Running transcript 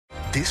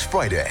This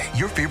Friday,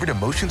 your favorite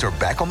emotions are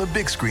back on the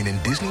big screen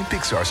in Disney and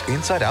Pixar's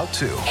Inside Out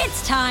 2.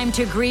 It's time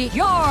to greet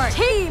your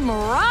Team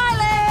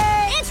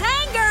Riley! It's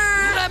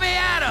anger! Let me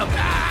at him!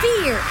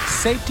 Fear!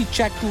 Safety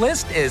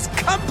checklist is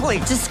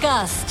complete!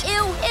 Disgust!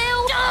 Ew!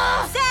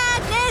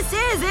 Sadness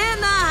is in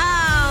the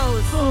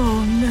house!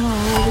 Oh, no.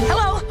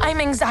 Hello, I'm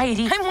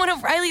anxiety. I'm one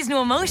of Riley's new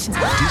emotions.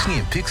 Disney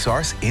and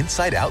Pixar's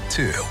Inside Out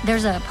 2.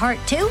 There's a part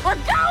 2? We're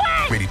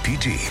going! Rated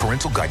PG.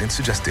 Parental guidance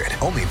suggested.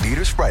 Only in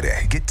theaters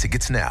Friday. Get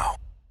tickets now.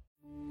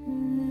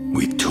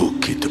 We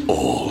took it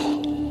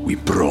all. We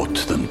brought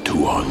them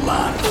to our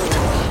land.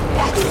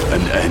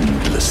 An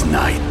endless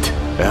night,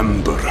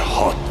 ember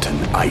hot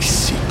and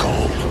icy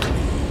cold.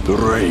 The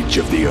rage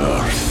of the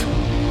earth.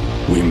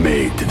 We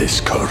made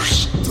this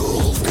curse.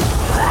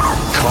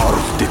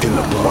 Carved it in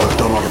the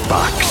blood on our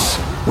backs.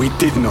 We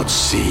did not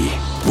see.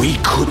 We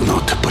could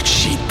not, but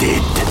she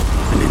did.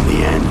 And in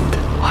the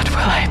end... What will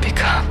I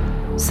become?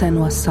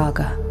 Senua's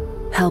Saga.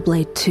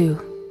 Hellblade 2.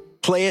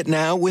 Play it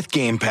now with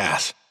Game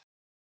Pass.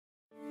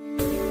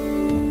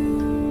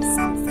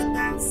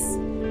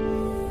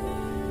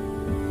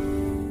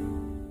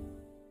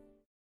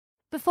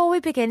 Before we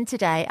begin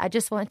today, I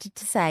just wanted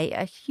to say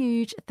a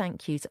huge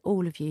thank you to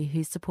all of you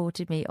who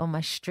supported me on my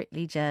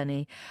Strictly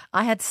journey.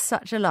 I had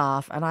such a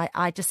laugh and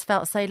I just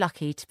felt so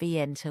lucky to be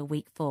in till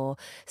week 4.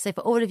 So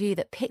for all of you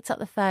that picked up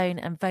the phone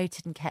and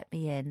voted and kept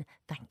me in,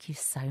 thank you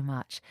so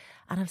much.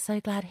 And I'm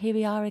so glad here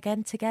we are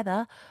again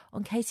together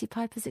on Katie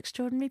Piper's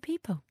Extraordinary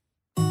People.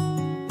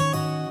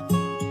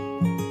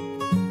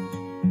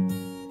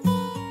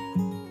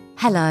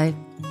 Hello,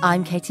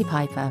 I'm Katie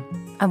Piper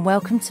and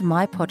welcome to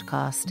my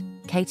podcast,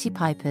 Katie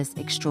Piper's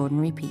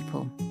Extraordinary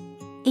People.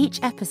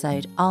 Each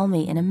episode, I'll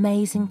meet an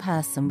amazing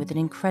person with an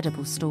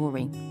incredible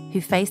story who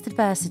faced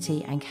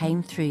adversity and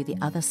came through the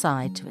other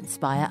side to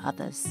inspire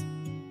others.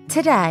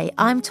 Today,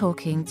 I'm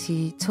talking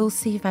to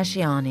Tulsi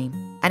Vagiani,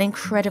 an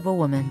incredible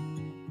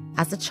woman.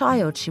 As a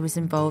child, she was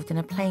involved in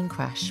a plane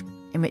crash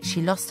in which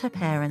she lost her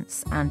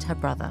parents and her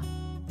brother.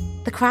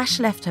 The crash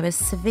left her with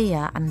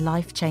severe and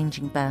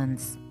life-changing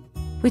burns.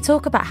 We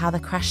talk about how the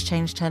crash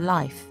changed her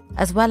life,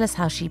 as well as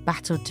how she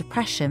battled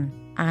depression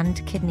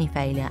and kidney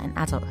failure in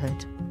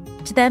adulthood,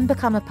 to then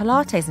become a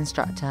Pilates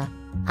instructor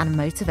and a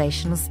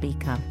motivational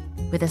speaker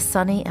with a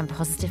sunny and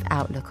positive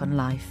outlook on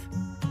life.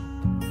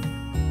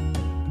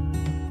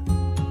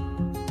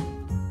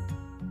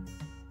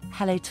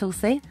 Hello,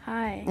 Tulsi.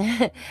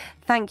 Hi.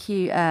 Thank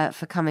you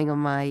for coming on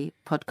my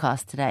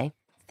podcast today.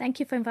 Thank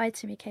you for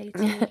inviting me,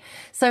 Katie.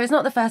 So it's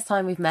not the first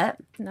time we've met.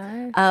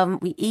 No.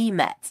 We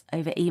met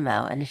over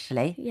email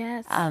initially.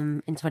 Yes.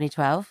 In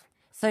 2012.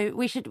 So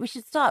we should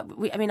start.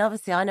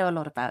 Obviously, I know a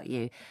lot about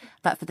you,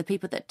 but for the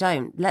people that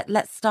don't,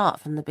 let's start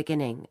from the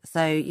beginning.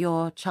 So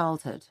your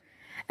childhood.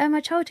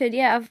 My childhood,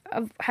 yeah,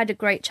 I've had a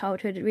great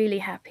childhood. Really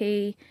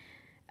happy.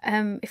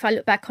 If I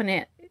look back on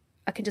it,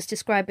 I can just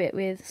describe it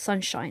with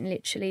sunshine.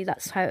 Literally,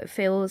 that's how it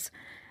feels.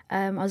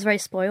 I was very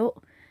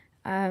spoilt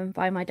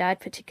by my dad,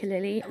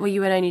 particularly. Were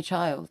you an only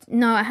child?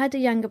 No, I had a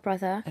younger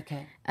brother.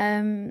 Okay.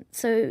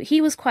 So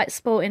he was quite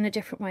spoilt in a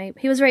different way.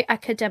 He was very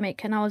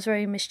academic, and I was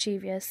very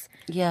mischievous.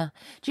 Yeah.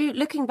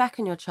 Looking back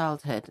on your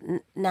childhood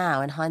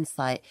now, in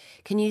hindsight,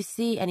 can you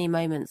see any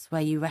moments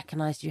where you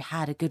recognised you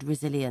had a good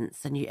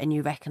resilience and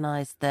you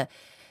recognised that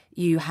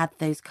you had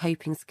those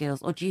coping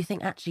skills, or do you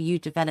think actually you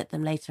developed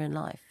them later in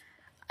life?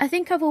 I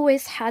think I've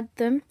always had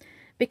them.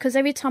 Because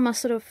every time I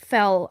sort of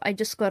fell, I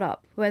just got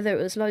up. Whether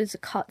it was loads of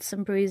cuts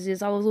and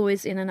bruises, I was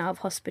always in and out of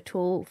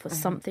hospital for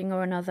something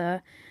or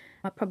another.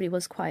 I probably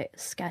was quite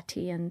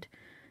scatty and,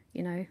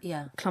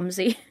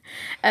 clumsy.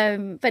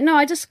 But no,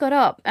 I just got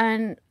up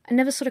and I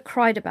never sort of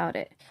cried about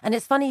it. And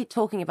it's funny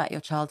talking about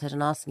your childhood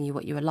and asking you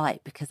what you were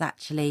like, because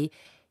actually,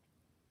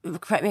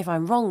 correct me if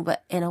I'm wrong,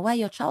 but in a way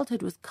your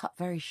childhood was cut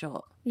very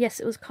short. Yes,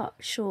 it was cut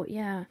short,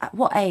 yeah. At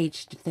what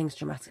age did things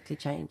dramatically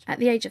change? At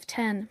the age of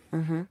 10.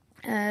 Mm-hmm.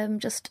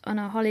 Just on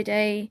a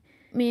holiday,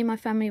 me and my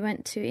family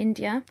went to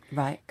India.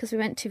 Right. Because we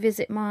went to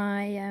visit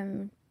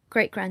my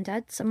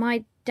great-granddad. So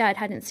my dad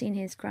hadn't seen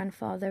his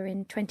grandfather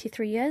in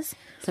 23 years.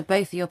 So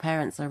both of your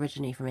parents are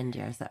originally from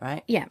India, is that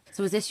right? Yeah.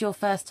 So was this your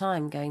first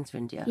time going to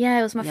India? Yeah,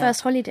 it was my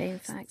first holiday, in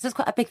fact. So it's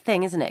quite a big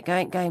thing, isn't it?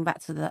 Going back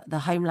to the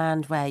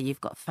homeland where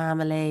you've got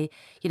family.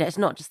 It's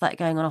not just like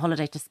going on a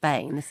holiday to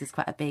Spain. This is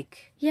quite a big...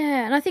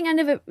 Yeah, and I think I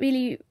never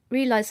really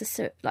realised this,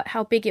 like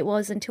how big it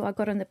was until I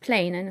got on the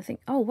plane, and I think,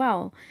 oh,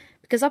 wow.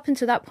 Because up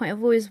until that point,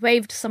 I've always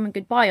waved someone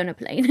goodbye on a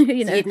plane.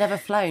 So you'd never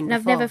flown before?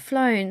 I've never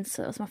flown,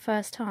 so that was my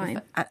first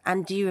time.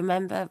 And do you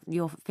remember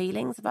your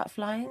feelings about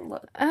flying?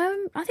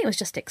 I think it was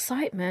just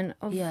excitement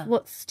of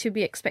what's to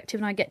be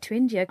expected when I get to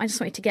India. I just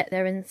wanted to get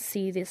there and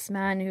see this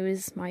man who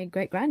is my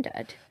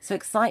great-granddad. So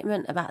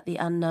excitement about the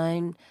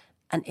unknown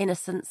and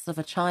innocence of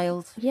a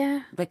child.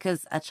 Yeah.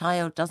 Because a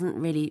child doesn't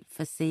really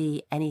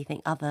foresee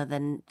anything other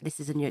than this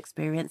is a new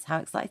experience. How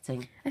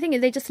exciting. I think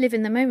they just live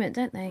in the moment,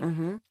 don't they?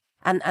 Mm-hmm.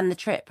 And the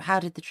trip, how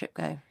did the trip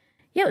go?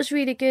 Yeah, it was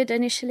really good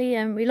initially.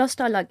 We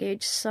lost our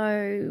luggage,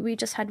 so we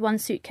just had one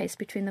suitcase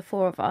between the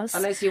four of us.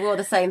 Unless you wore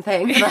the same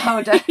thing for the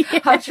whole day,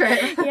 whole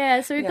trip.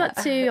 Yeah, so we got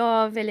to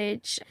our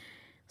village.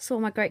 saw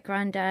my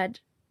great-granddad,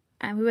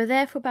 and we were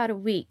there for about a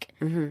week.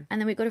 And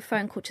then we got a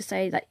phone call to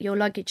say that your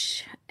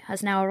luggage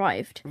has now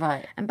arrived.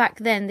 Right. And back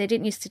then, they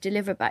didn't used to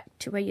deliver back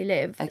to where you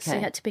live. Okay. So you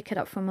had to pick it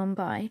up from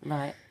Mumbai.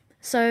 Right.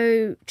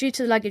 So due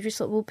to the luggage, we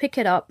thought we'll pick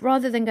it up.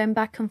 Rather than going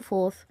back and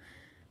forth,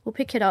 we'll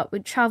pick it up.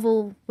 We'd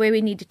travel where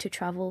we needed to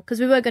travel.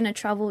 Because we were going to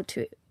travel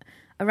to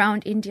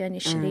around India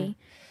initially.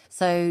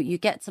 So you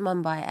get to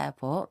Mumbai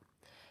airport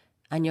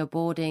and you're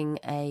boarding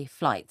a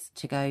flight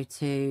to go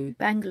to...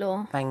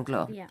 Bangalore.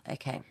 Yeah.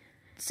 Okay.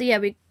 So yeah,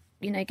 we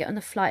get on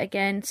the flight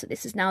again. So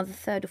this is now the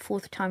third or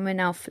fourth time we're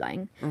now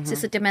flying. So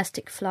it's a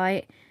domestic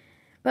flight.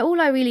 But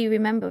all I really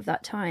remember of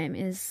that time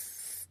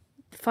is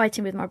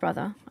fighting with my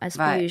brother, as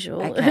per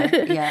usual.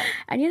 Okay. Yeah.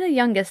 And the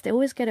youngest, they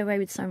always get away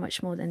with so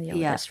much more than the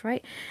oldest,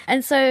 right?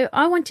 And so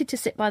I wanted to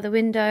sit by the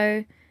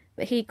window,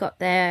 but he got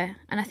there.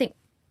 And I think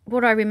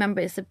what I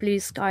remember is the blue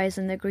skies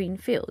and the green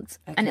fields.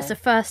 Okay. And it's the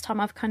first time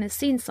I've kind of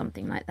seen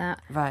something like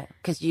that. Right.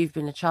 Because you've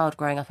been a child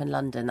growing up in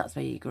London. That's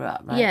where you grew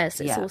up, right? Yes,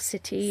 it's all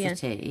city.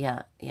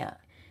 Yeah.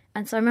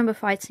 And so I remember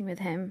fighting with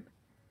him.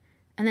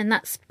 And then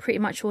that's pretty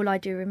much all I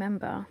do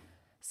remember.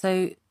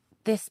 So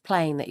this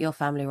plane that your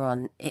family were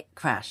on, it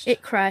crashed?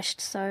 It crashed,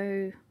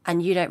 so...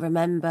 And you don't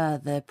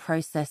remember the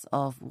process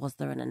of, was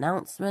there an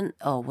announcement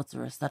or was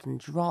there a sudden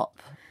drop?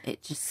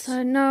 It just...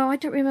 So no, I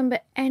don't remember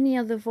any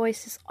other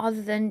voices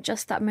other than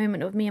just that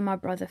moment of me and my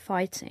brother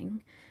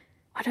fighting.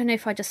 I don't know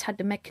if I just had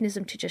the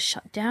mechanism to just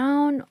shut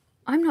down.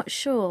 I'm not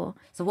sure.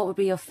 So what would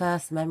be your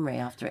first memory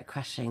after it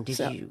crashing?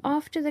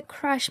 After the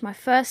crash, my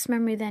first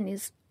memory then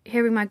is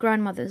hearing my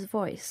grandmother's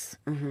voice.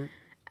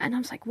 And I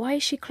was like, why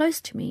is she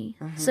close to me?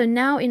 So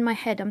now in my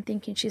head, I'm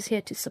thinking she's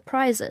here to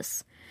surprise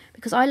us.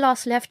 Because I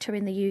last left her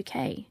in the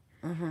UK.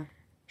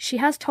 She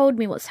has told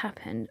me what's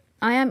happened.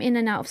 I am in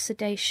and out of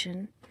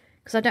sedation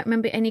because I don't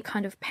remember any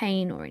kind of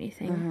pain or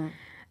anything.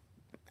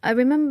 I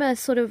remember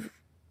sort of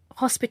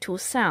hospital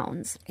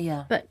sounds,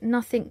 but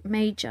nothing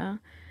major.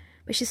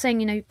 But she's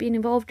saying, you've been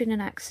involved in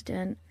an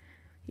accident,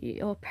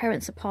 your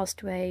parents have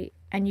passed away,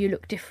 and you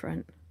look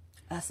different.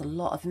 That's a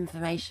lot of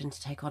information to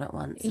take on at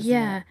once, isn't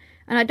it?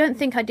 And I don't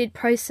think I did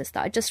process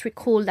that. I just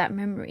recalled that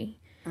memory.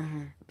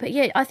 But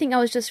yeah, I think I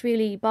was just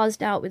really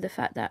buzzed out with the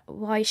fact that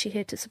why is she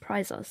here to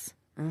surprise us?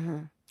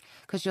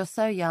 Because you're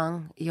so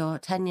young, you're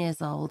 10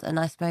 years old, and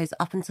I suppose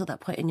up until that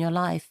point in your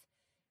life,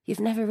 you've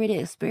never really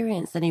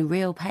experienced any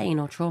real pain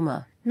or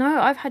trauma.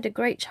 No, I've had a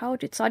great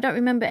childhood, so I don't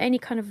remember any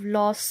kind of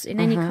loss in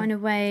any kind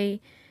of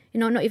way,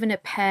 not even a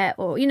pet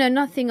or,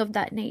 nothing of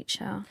that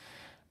nature.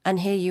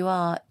 And here you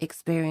are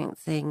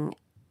experiencing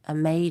a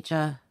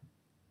major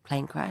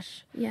plane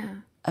crash. Yeah.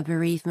 A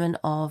bereavement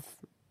of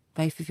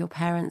both of your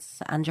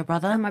parents and your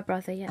brother. And my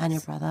brother, yes. And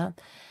your brother.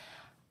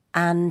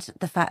 And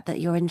the fact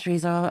that your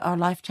injuries are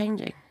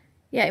life-changing.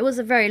 Yeah, it was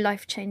a very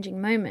life-changing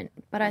moment.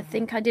 But I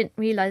think I didn't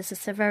realise the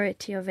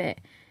severity of it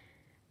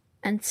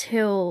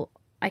until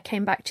I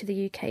came back to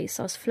the UK.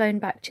 So I was flown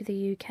back to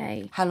the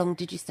UK. How long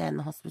did you stay in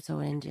the hospital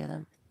in India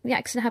then? The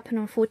accident happened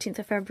on 14th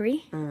of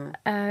February.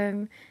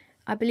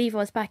 I believe I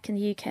was back in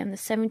the UK on the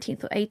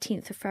 17th or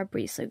 18th of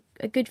February, so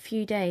a good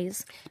few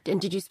days. And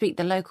did you speak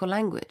the local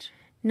language?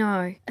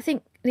 No. I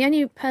think the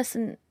only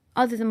person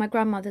other than my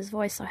grandmother's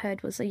voice I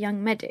heard was a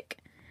young medic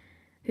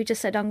who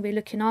just said, I'm going to be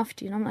looking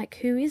after you. And I'm like,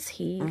 who is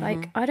he?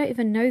 Like, I don't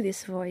even know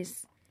this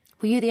voice.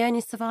 Were you the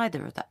only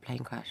survivor of that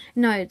plane crash?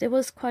 No, there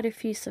was quite a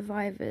few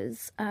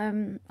survivors.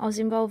 I was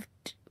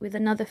involved with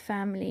another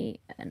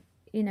family,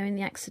 in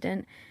the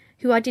accident,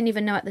 who I didn't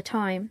even know at the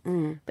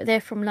time, but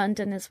they're from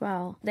London as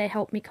well. They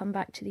helped me come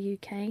back to the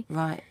UK.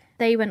 Right.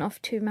 They went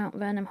off to Mount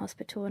Vernon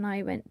Hospital and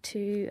I went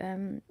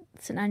to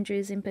St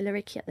Andrews in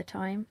Billericay at the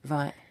time.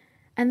 Right.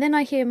 And then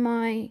I hear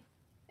my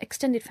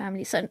extended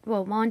family,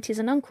 my aunties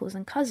and uncles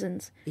and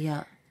cousins.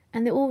 Yeah.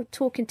 And they're all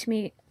talking to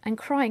me and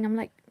crying. I'm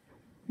like,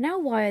 now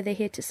why are they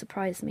here to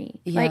surprise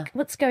me? Yeah. Like,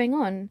 what's going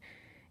on?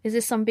 Is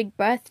this some big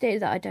birthday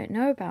that I don't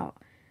know about?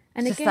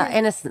 And just again, that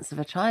innocence of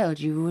a child,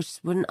 you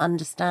just wouldn't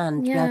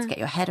understand, to be able to get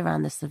your head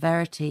around the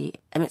severity.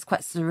 I mean, it's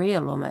quite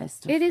surreal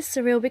almost. It is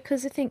surreal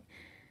because I think,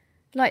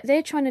 like,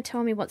 they're trying to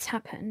tell me what's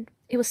happened.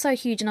 It was so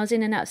huge and I was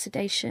in and out of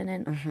sedation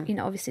and,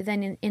 obviously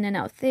then in and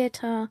out of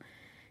theatre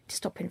to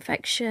stop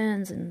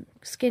infections and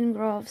skin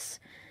grafts.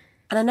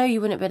 And I know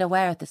you wouldn't have been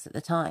aware of this at the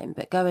time,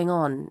 but going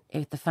on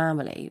with the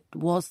family,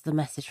 was the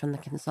message from the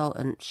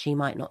consultant she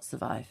might not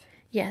survive?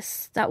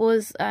 Yes, that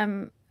was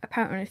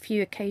apparent on a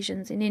few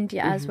occasions in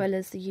India as well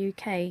as the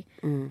UK.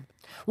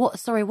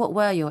 What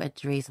were your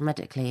injuries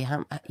medically?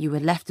 You were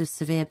left with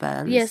severe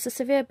burns? Yes, the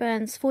severe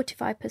burns,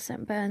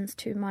 45% burns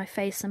to my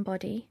face and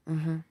body.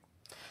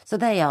 So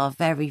they are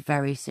very,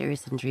 very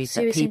serious injuries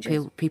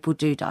that people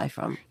do die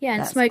from. Yeah,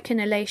 and smoke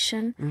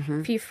inhalation,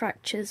 a few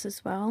fractures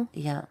as well.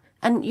 Yeah.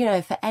 And,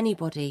 for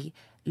anybody,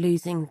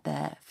 losing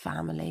their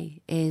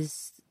family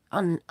is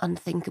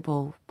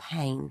unthinkable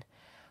pain.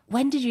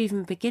 When did you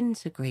even begin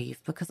to grieve?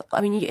 Because,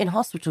 in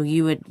hospital,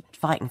 you were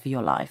fighting for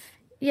your life.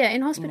 Yeah,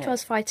 in hospital, I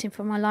was fighting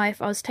for my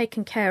life. I was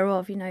taken care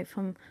of,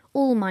 from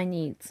all my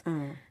needs.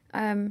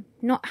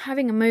 Not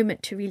having a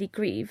moment to really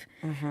grieve.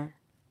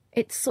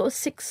 It's sort of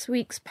 6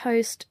 weeks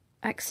post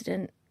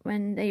accident,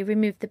 when they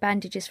removed the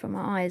bandages from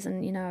my eyes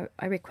and,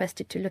 I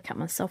requested to look at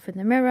myself in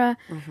the mirror.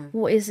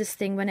 What is this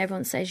thing when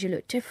everyone says you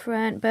look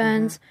different?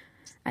 Burns.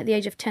 At the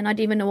age of 10, I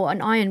didn't even know what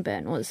an iron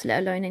burn was, let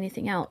alone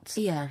anything else.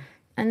 Yeah.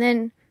 And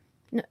then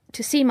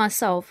to see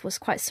myself was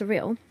quite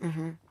surreal.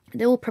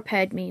 They all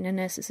prepared me,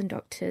 nurses and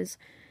doctors.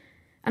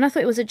 And I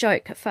thought it was a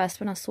joke at first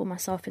when I saw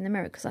myself in the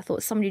mirror, because I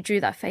thought somebody drew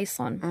that face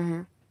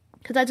on.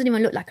 Because that didn't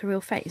even look like a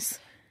real face.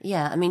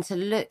 Yeah, I mean, to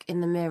look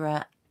in the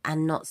mirror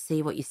and not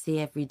see what you see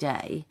every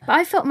day. But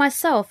I felt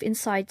myself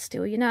inside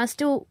still, I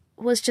still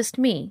was just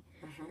me,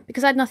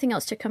 because I had nothing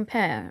else to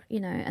compare,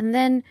 And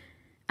then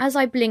as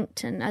I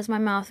blinked and as my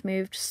mouth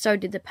moved, so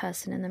did the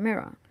person in the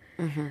mirror.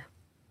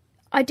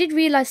 I did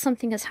realise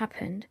something has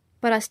happened,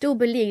 but I still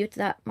believed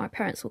that my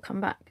parents will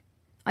come back.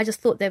 I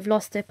just thought they've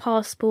lost their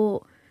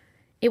passport.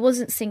 It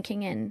wasn't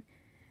sinking in.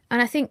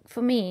 And I think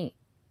for me,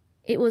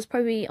 it was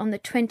probably on the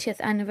 20th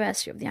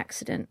anniversary of the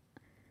accident,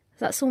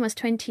 that's almost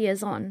 20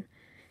 years on,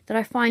 that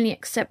I finally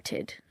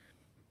accepted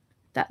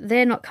that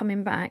they're not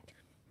coming back,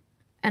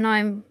 and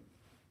I'm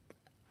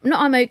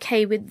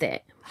okay with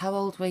it. How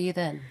old were you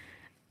then?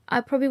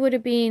 I probably would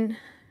have been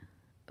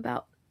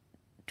about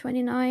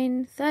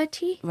 29,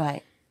 30.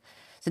 Right.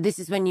 So this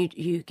is when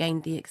you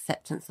gained the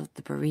acceptance of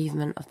the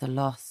bereavement, of the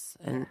loss.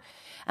 And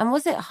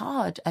was it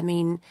hard? I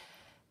mean,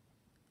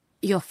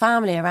 your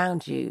family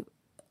around you,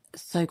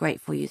 so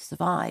grateful you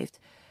survived.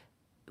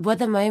 Were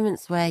there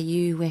moments where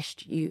you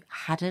wished you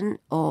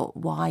hadn't, or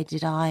why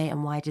did I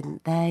and why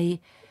didn't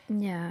they?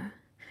 Yeah.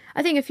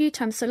 I think a few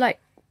times. So, like,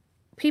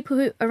 people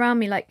who around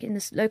me, like in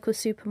this local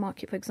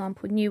supermarket, for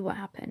example, knew what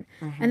happened.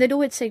 And they'd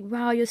always say,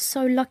 wow, you're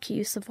so lucky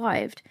you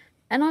survived.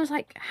 And I was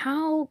like,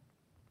 how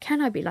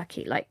can I be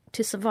lucky, like,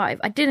 to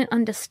survive? I didn't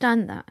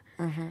understand that.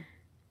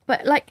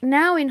 But, like,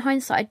 now in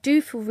hindsight, I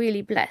do feel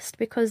really blessed,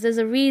 because there's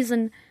a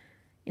reason,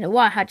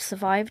 why I had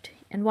survived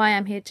and why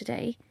I'm here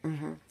today.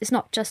 It's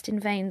not just in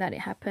vain that it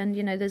happened.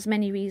 There's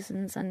many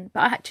reasons, but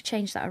I had to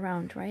change that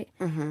around, right?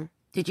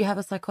 Did you have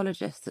a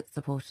psychologist that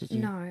supported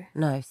you? No.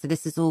 No, so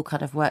this is all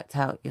kind of worked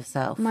out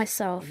yourself?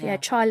 Myself, yeah.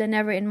 Trial and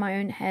error in my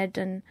own head.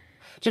 And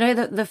do you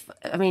know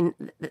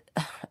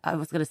I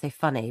was going to say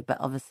funny, but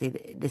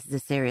obviously this is a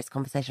serious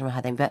conversation we're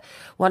having. But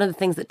one of the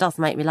things that does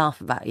make me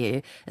laugh about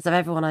you is of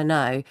everyone I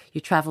know,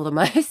 you travel the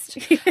most.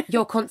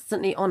 You're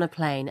constantly on a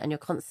plane and you're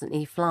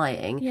constantly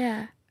flying.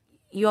 Yeah.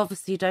 You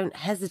obviously don't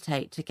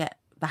hesitate to get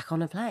back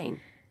on a plane.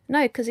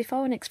 No, because if I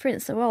want to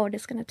experience the world,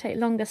 it's going to take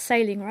longer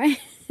sailing, right?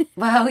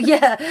 Well,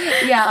 yeah,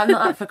 I'm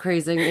not up for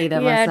cruising either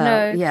myself.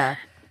 No. Yeah.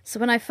 So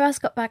when I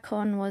first got back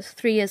on was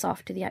 3 years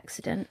after the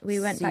accident. We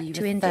went back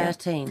to India.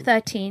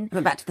 13.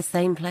 Went back to the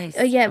same place.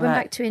 Oh yeah, went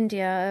back to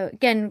India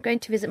again, going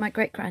to visit my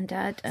great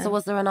granddad. So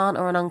was there an aunt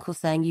or an uncle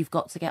saying you've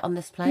got to get on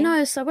this plane?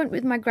 No, so I went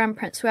with my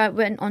grandparents, who I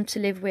went on to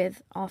live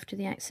with after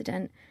the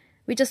accident.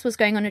 We just was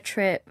going on a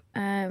trip.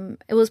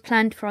 It was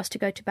planned for us to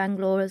go to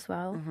Bangalore as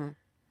well.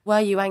 Were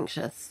you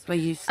anxious? Were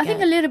you scared? I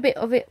think a little bit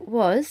of it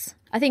was.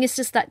 I think it's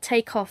just that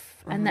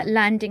takeoff and that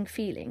landing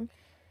feeling.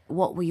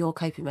 What were your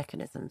coping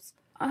mechanisms?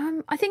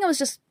 I think I was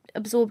just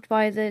absorbed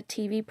by the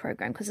TV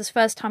program, because it's the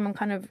first time I'm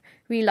kind of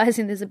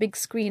realising there's a big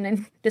screen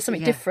and there's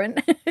something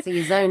different. So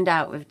you zoned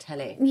out with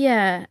telly?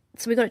 Yeah.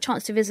 So we got a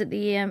chance to visit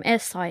the air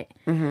site.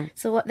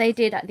 So what they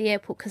did at the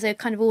airport, because they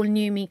kind of all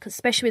knew me, because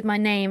especially with my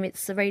name,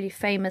 it's a really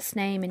famous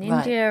name in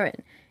India,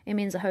 and it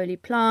means a holy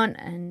plant.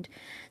 And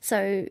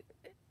so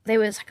there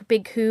was like a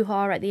big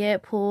hoo-ha at the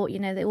airport.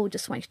 They all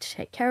just wanted to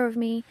take care of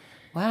me.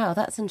 Wow,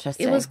 that's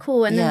interesting. It was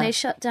cool. And then they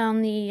shut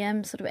down the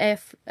sort of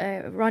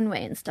air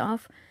runway and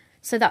stuff,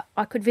 so that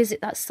I could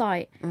visit that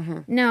site.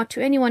 Now,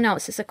 to anyone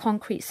else, it's a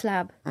concrete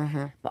slab.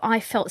 But I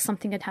felt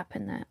something had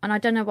happened there. And I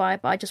don't know why,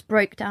 but I just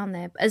broke down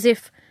there, as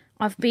if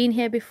I've been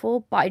here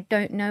before, but I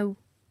don't know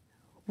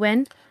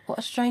when. What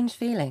a strange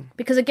feeling.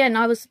 Because, again,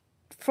 I was,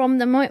 from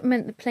the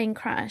moment the plane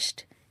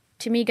crashed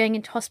to me going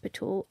into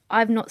hospital,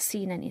 I've not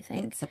seen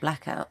anything. It's a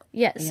blackout.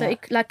 Yeah, so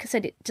it, like I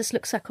said, it just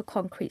looks like a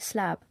concrete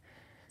slab.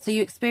 So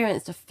you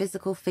experienced a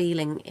physical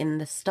feeling in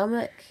the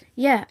stomach?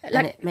 Yeah.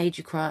 And it made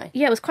you cry?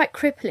 Yeah, it was quite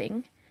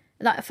crippling.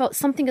 Like, I felt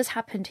something has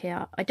happened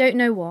here. I don't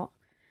know what.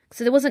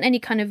 So there wasn't any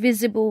kind of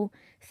visible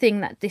thing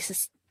that this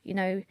is,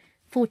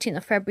 14th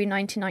of February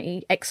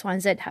 1990, X, Y,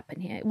 and Z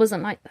happened here. It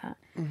wasn't like that.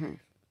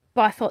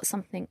 But I felt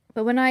something.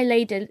 But when I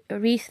laid a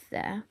wreath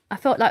there, I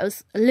felt like it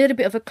was a little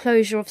bit of a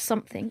closure of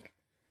something.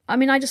 I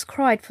mean, I just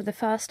cried for the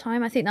first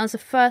time. I think that was the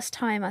first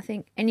time I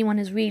think anyone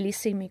has really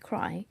seen me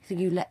cry. So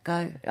you let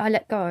go? I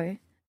let go.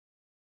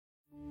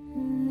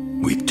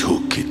 We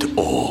took it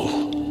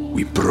all.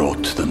 We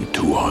brought them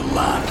to our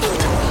land.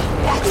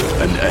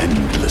 An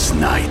endless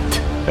night,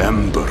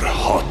 ember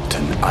hot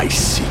and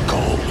icy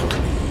cold.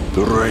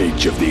 The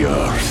rage of the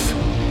earth.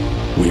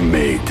 We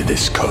made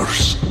this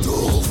curse.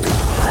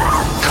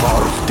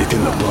 Carved it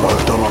in the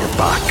blood on our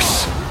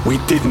backs. We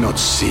did not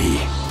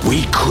see.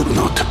 We could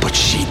not, but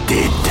she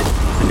did.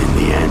 And in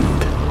the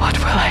end... What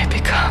will I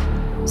become?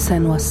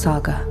 Senua's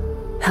Saga.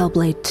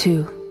 Hellblade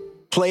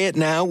 2. Play it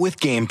now with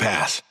Game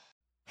Pass.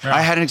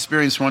 I had an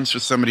experience once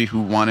with somebody who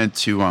wanted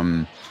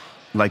to,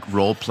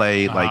 role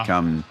play,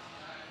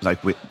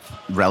 like with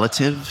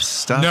relative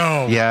stuff?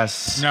 No.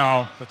 Yes.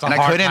 No. That's a and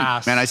hard I couldn't.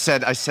 pass. And I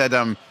said,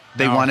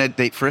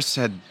 they first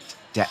said,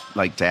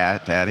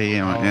 daddy,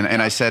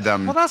 and I said,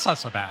 well, that's not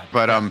so bad.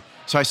 But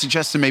so I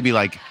suggested maybe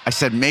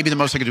the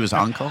most I could do is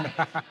uncle.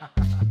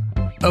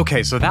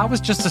 Okay, so that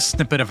was just a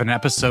snippet of an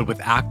episode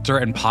with actor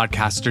and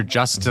podcaster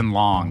Justin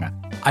Long.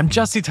 I'm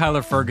Jesse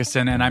Tyler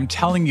Ferguson, and I'm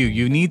telling you,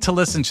 you need to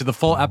listen to the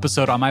full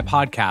episode on my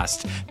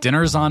podcast,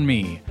 Dinner's on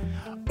Me.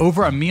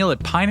 Over a meal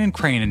at Pine and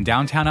Crane in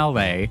downtown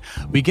LA,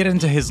 we get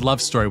into his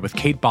love story with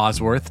Kate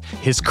Bosworth,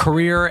 his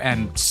career,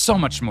 and so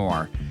much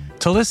more.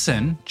 To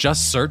listen,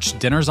 just search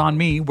Dinner's on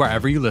Me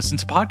wherever you listen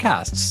to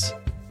podcasts.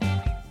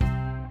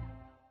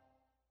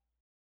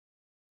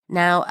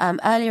 Now,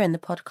 earlier in the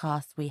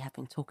podcast, we have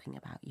been talking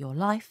about your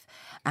life,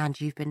 and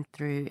you've been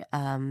through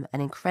an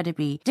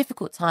incredibly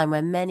difficult time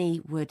where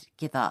many would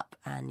give up,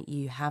 and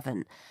you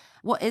haven't.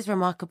 What is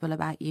remarkable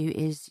about you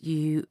is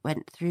you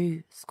went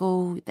through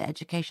school, the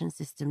education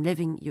system,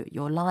 living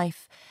your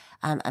life,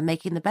 and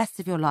making the best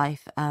of your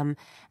life,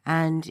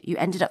 and you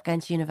ended up going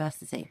to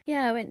university.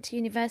 Yeah, I went to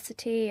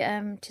university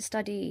to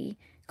study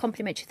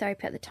complementary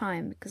therapy at the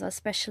time because I was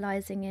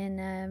specialising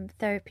in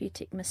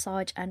therapeutic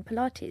massage and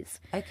Pilates.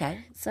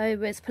 Okay. So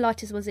whereas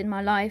Pilates was in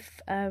my life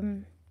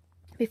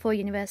before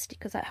university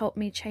because that helped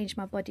me change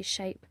my body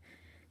shape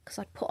because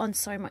I'd put on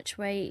so much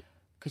weight.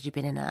 Because you've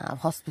been in and out of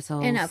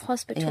hospitals. In and out of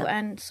hospital yeah.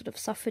 and sort of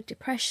suffered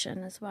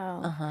depression as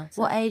well. Uh-huh.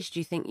 So what age do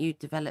you think you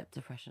developed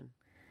depression?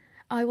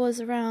 I was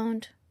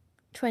around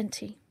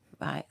 20.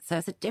 Right. So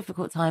it's a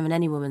difficult time in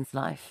any woman's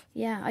life.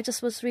 Yeah, I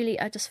just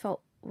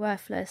felt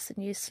worthless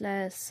and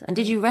useless. And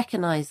did you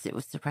recognise it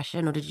was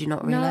depression or did you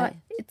not realise?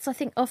 No, I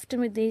think often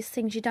with these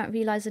things you don't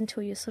realise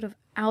until you're sort of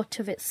out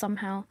of it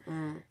somehow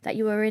that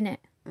you were in it.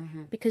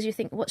 Mm-hmm. Because you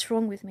think, what's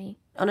wrong with me?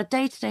 On a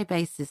day-to-day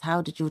basis,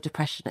 how did your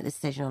depression at this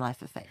stage in your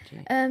life affect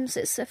you?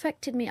 So it's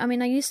affected me. I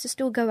mean, I used to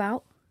still go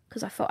out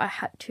because I felt I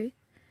had to.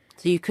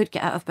 So you could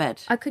get out of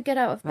bed? I could get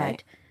out of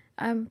bed.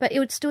 But it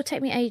would still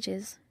take me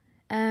ages.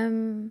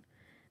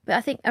 But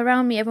I think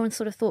around me, everyone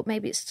sort of thought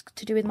maybe it's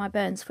to do with my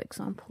burns, for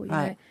example. You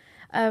know?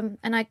 And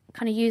I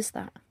kind of used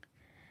that.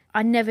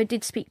 I never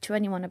did speak to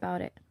anyone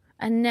about it.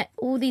 And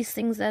all these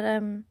things that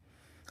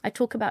I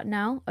talk about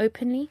now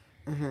openly,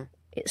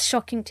 it's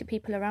shocking to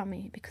people around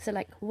me because they're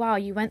like, wow,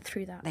 you went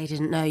through that. They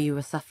didn't know you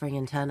were suffering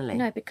internally.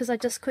 No, because I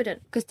just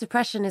couldn't. Because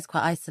depression is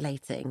quite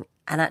isolating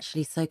and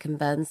actually so can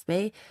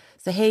Burnsby.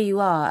 So here you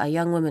are, a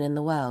young woman in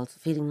the world,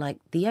 feeling like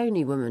the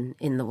only woman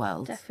in the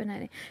world.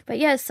 Definitely. But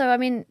yeah, so I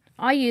mean,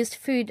 I used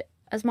food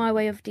as my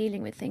way of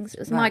dealing with things. It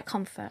was my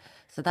comfort.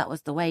 So that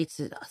was the way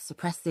to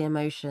suppress the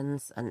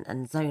emotions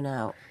and zone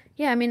out.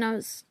 Yeah, I mean,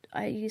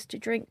 I used to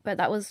drink, but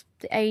that was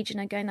the age,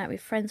 going out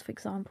with friends, for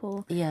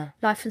example. Yeah.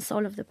 Life and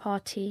soul of the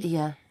party.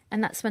 Yeah.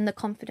 And that's when the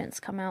confidence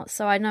come out.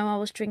 So I know I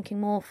was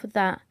drinking more for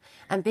that.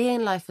 And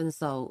being life and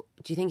soul,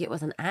 do you think it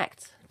was an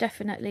act?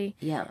 Definitely.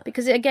 Yeah.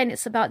 Because again,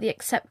 it's about the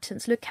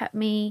acceptance. Look at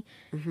me,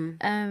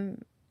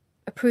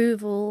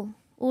 approval,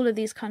 all of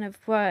these kind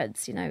of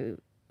words,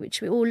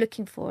 which we're all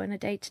looking for on a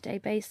day-to-day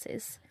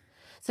basis.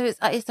 So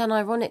it's an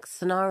ironic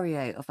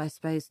scenario of, I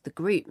suppose, the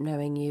group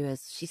knowing you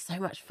as she's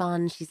so much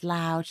fun, she's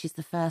loud, she's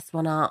the first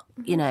one up,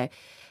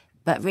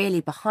 but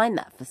really behind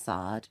that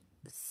facade,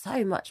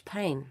 so much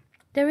pain.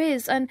 There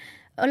is, and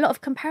a lot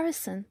of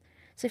comparison.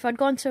 So if I'd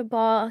gone to a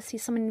bar, see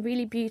someone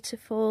really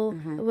beautiful,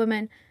 a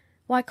woman,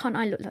 why can't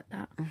I look like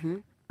that?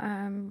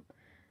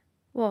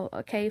 Well,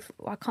 okay,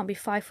 I can't be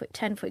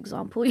 5'10", for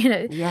example,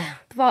 Yeah.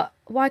 But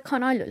why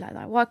can't I look like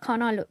that? Why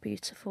can't I look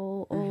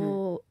beautiful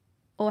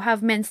or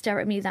have men stare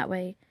at me that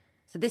way?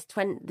 So the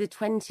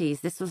 20s,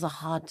 this was a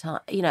hard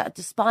time.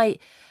 Despite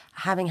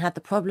having had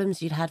the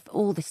problems you'd had for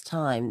all this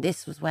time,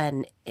 this was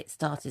when it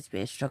started to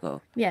be a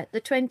struggle. Yeah,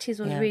 the 20s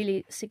was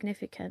really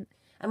significant.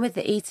 And with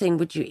the eating,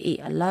 would you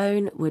eat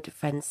alone? Would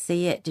friends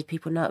see it? Did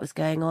people know it was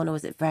going on, or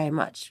was it very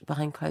much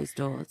behind closed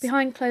doors?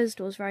 Behind closed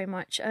doors, very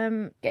much.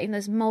 Getting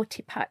those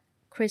multi-pack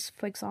crisp,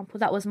 for example,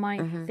 that was my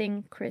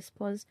thing, crisp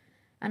was.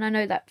 And I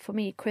know that for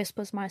me, crisp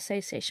was my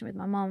association with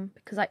my mum,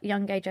 because at a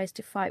young age I used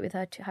to fight with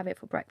her to have it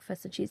for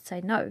breakfast and she'd say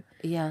no.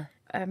 Yeah.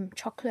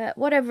 Chocolate,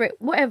 whatever.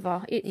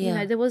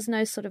 There was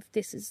no sort of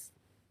this is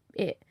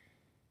it.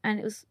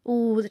 And it was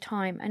all the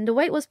time. And the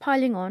weight was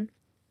piling on,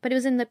 but it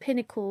was in the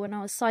pinnacle when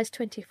I was size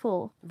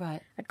 24.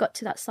 Right. I'd got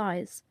to that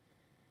size.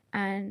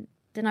 And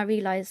then I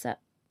realised that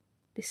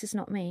this is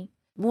not me.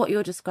 What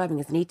you're describing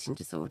is an eating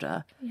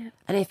disorder. Yeah.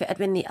 And if it had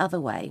been the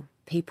other way,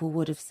 people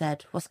would have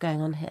said, what's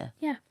going on here?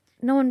 Yeah.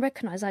 No one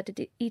recognised I had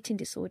an eating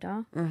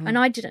disorder, and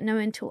I didn't know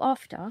until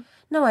after.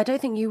 No, I don't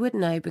think you would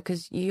know,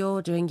 because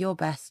you're doing your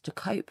best to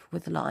cope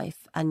with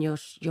life, and you're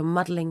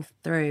muddling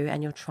through,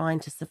 and you're trying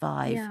to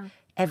survive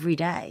every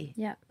day.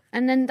 Yeah,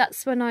 and then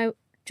that's when I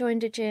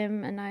joined a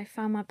gym, and I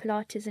found my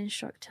Pilates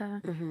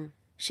instructor.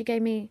 She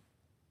gave me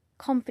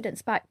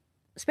confidence back,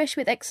 especially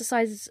with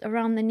exercises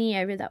around the knee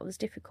area that was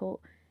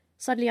difficult.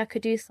 Suddenly I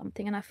could do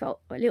something, and I felt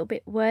a little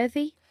bit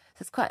worthy.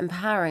 So it's quite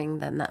empowering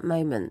then, that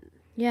moment.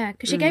 Yeah,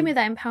 because she gave me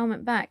that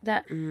empowerment back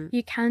that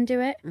you can do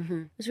it.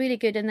 It was really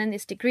good. And then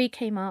this degree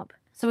came up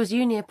So was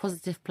uni a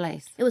positive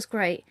place? It was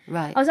great.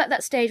 Right. I was at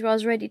that stage where I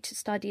was ready to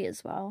study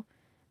as well,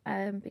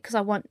 because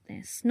I want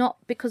this. Not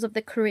because of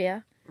the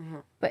career,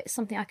 but it's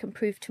something I can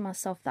prove to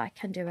myself that I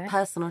can do it.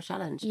 Personal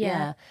challenge.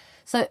 Yeah.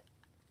 So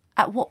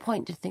at what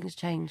point did things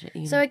change at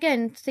uni? So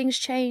again, things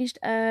changed.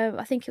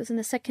 I think it was in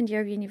the second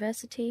year of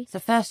university. So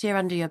first year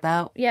under your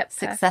belt. Yep.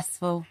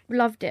 Successful.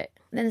 Loved it.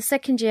 Then the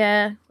second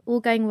year, all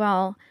going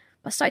well.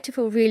 I started to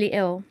feel really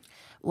ill.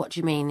 What do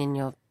you mean, in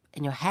your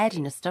head,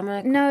 in your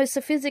stomach? No, it's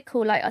a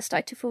physical. Like, I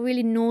started to feel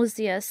really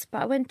nauseous,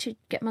 but I went to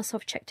get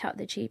myself checked out at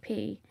the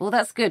GP. Well,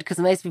 that's good, because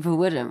most people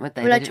wouldn't, would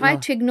they? Well, I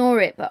tried to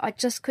ignore it, but I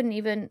just couldn't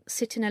even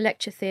sit in a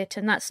lecture theatre,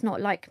 and that's not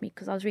like me,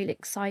 because I was really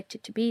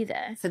excited to be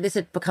there. So this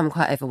had become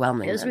quite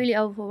overwhelming. It was really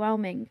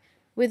overwhelming.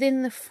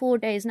 Within the 4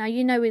 days, now,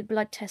 you know, with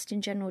blood tests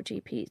in general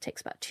GP, it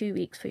takes about 2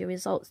 weeks for your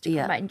results to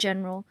come back in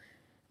general.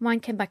 Mine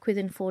came back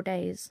within 4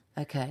 days.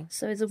 Okay.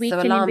 So there's a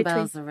weekend in between. So alarm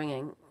bells bells are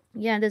ringing.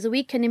 Yeah, there's a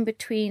weekend in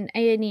between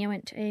A&E. I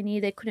went to A&E.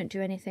 They couldn't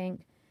do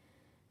anything.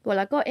 Well,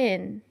 I got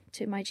in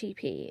to my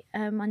GP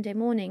Monday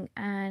morning,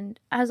 and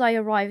as I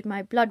arrived,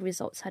 my blood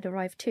results had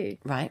arrived too.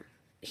 Right.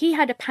 He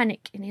had a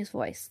panic in his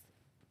voice,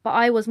 but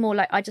I was more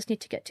like, I just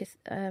need to get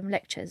to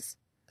lectures.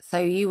 So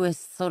you were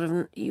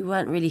you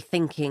weren't really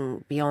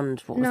thinking beyond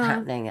what was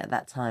happening at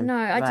that time. No,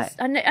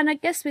 and I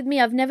guess with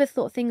me, I've never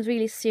thought things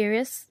really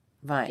serious.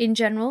 Right. In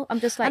general, I'm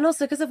just like... And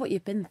also because of what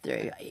you've been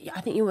through,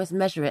 I think you almost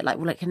measure it like,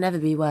 well, it can never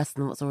be worse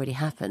than what's already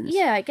happened.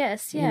 Yeah, I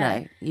guess, yeah.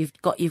 You know,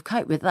 you've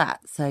coped with that,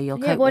 so you'll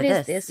cope with this.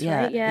 What is this,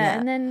 right? Yeah.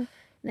 And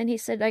then he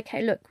said,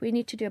 okay, look, we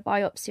need to do a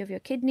biopsy of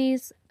your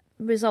kidneys.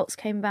 Results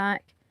came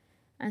back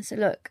and said,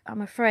 look,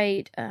 I'm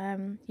afraid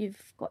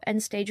you've got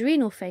end-stage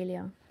renal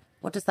failure.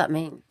 What does that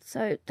mean?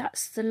 So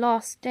that's the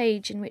last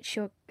stage in which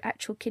your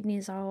actual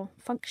kidneys are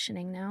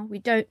functioning now. We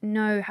don't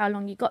know how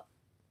long you got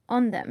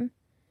on them.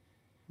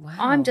 Wow.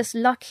 I'm just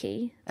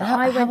lucky that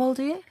how old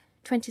are you?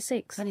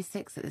 26.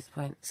 26 at this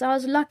point. So I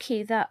was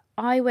lucky that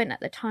I went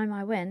at the time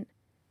I went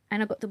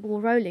and I got the ball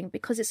rolling,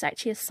 because it's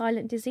actually a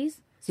silent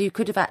disease. So you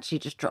could have actually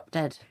just dropped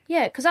dead?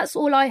 Yeah, because that's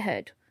all I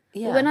heard.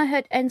 Yeah. But when I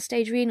heard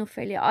end-stage renal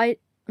failure,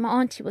 my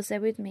auntie was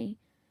there with me.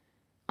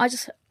 I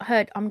just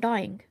heard, I'm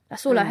dying.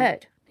 That's all I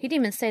heard. He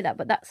didn't even say that,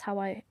 but that's how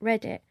I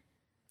read it.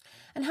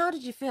 And how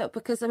did you feel?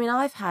 Because, I mean,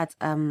 I've had,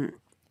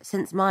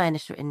 since my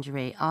initial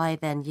injury, I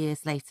then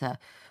years later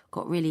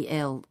got really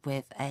ill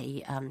with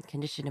a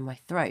condition in my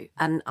throat.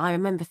 And I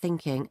remember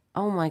thinking,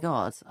 oh my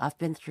God, I've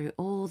been through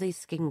all these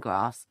skin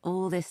grafts,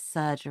 all this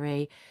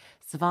surgery,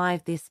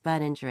 survived this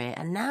burn injury,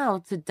 and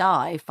now to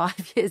die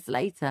 5 years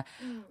later.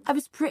 I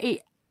was pretty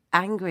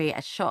angry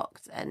and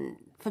shocked. And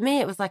for me,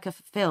 it was like a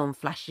film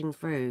flashing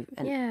through.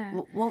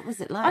 And what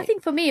was it like? I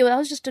think for me, I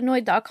was just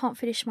annoyed that I can't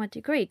finish my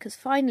degree, because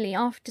finally,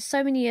 after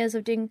so many years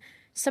of doing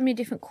so many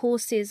different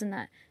courses and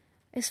that,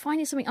 it's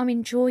finally something I'm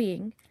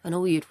enjoying. And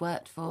all you'd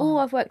worked for. All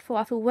I've worked for.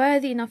 I feel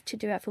worthy enough to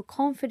do it. I feel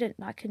confident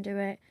that I can do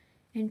it.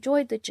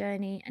 Enjoyed the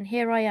journey. And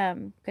here I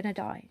am, going to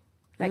die.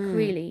 Like,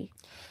 really.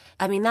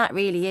 I mean, that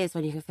really is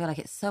when you can feel like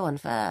it's so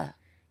unfair.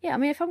 Yeah, I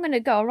mean, if I'm going to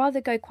go, I'd rather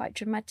go quite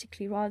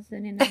dramatically rather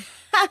than in a...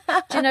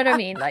 do you know what I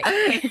mean? Like,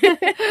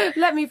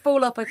 let me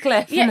fall off a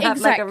cliff and have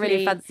like a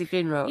really fancy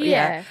funeral.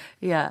 Yeah.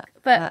 Yeah.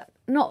 But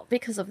not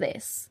because of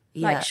this.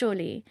 Like,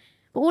 surely.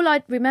 But all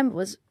I remember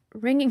was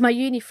ringing my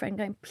uni friend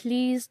going,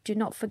 please do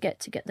not forget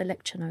to get the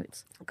lecture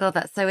notes. God,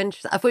 that's so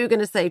interesting. I thought you were going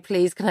to say,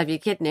 please can I have your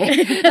kidney.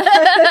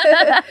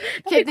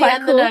 Kidney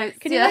and cool. the notes.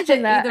 Can you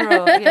imagine that?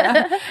 Either or,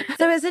 yeah.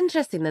 So it's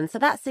interesting then. So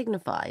that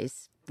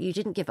signifies you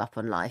didn't give up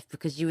on life,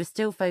 because you were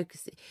still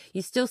focused.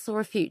 You still saw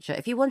a future.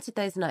 If you wanted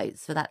those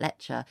notes for that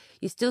lecture,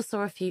 you still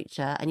saw a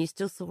future and you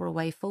still saw a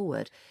way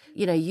forward.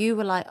 You know, you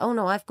were like, oh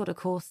no, I've got a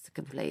course to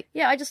complete.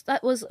 Yeah,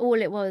 that was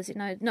all it was, you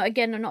know. Not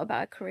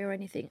about a career or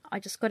anything. I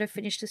just got to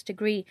finish this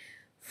degree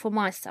for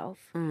myself.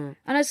 And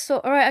I just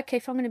thought, all right, okay,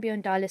 if I'm going to be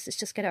on dialysis,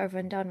 just get it over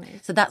and done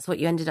with. So that's what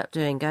you ended up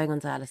doing, going on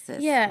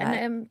dialysis. Yeah,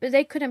 right? and but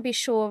they couldn't be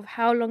sure of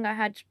how long I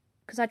had,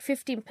 because I had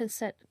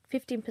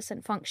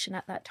 15% function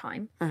at that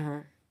time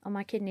on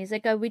my kidneys. They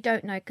go, we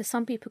don't know, because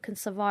some people can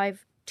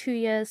survive 2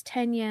 years,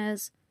 10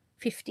 years,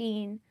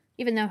 15,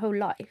 even their whole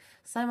life.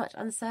 So much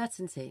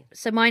uncertainty.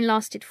 So mine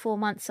lasted 4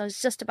 months. I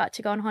was just about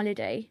to go on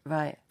holiday.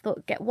 Right.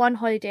 Thought, get one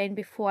holiday in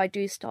before I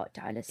do start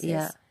dialysis.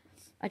 Yeah.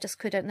 I just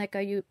couldn't. They go,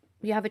 you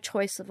have a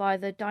choice of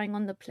either dying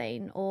on the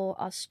plane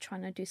or us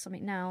trying to do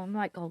something now. I'm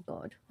like, oh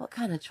God. What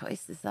kind of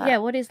choice is that? Yeah,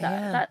 what is that?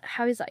 Yeah.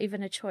 How is that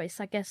even a choice?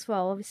 I guess,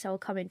 well, obviously I'll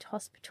come into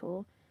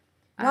hospital.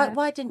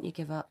 Why didn't you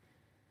give up?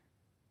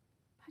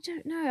 I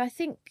don't know.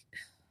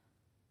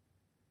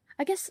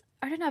 I guess,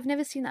 I don't know. I've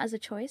never seen that as a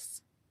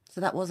choice. So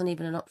that wasn't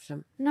even an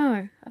option?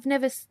 No, I've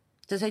never...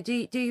 So do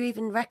you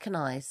even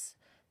recognise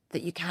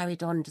that you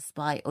carried on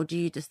despite, or do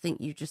you just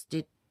think you just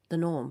did the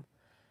norm?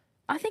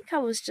 I think I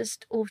was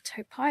just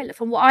autopilot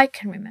from what I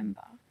can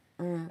remember.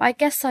 I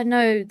guess I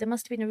know there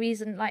must have been a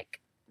reason,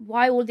 like,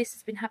 why all this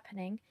has been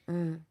happening.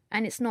 And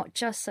it's not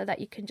just so that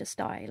you can just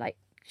die. Like,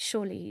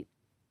 surely,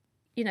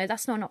 you know,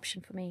 that's not an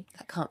option for me.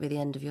 That can't be the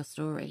end of your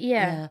story.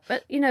 Yeah.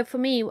 But, you know, for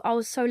me, I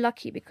was so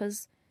lucky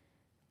because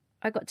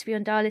I got to be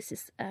on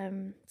dialysis.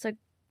 So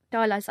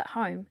dialyze at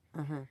home.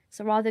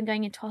 So rather than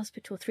going into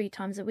hospital 3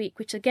 times a week,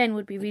 which again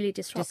would be really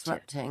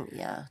disrupting,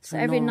 yeah. So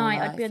every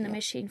night I'd be on the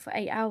machine for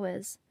 8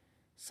 hours.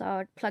 So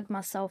I'd plug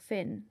myself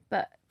in.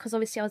 But because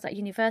obviously I was at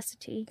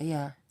university,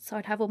 so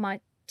I'd have all my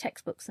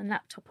textbooks and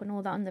laptop and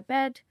all that on the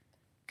bed,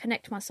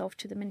 connect myself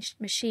to the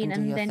machine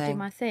and then do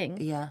my thing.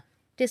 Yeah.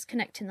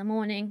 Disconnect in the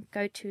morning,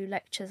 go to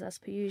lectures as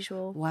per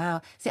usual.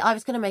 Wow. See, I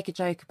was going to make a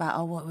joke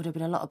about, what would have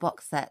been a lot of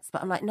box sets,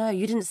 but I'm like, no,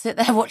 you didn't sit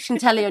there watching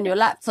telly on your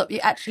laptop. You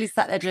actually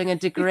sat there doing a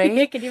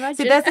degree. Can you imagine?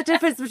 See, there's a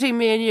difference between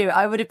me and you.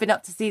 I would have been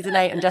up to season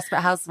 8 on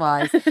Desperate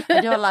Housewives,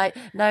 and you're like,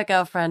 no,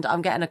 girlfriend,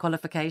 I'm getting a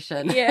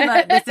qualification. Yeah.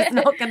 Like, this is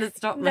not going to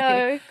stop me.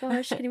 No,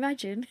 gosh, can you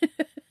imagine?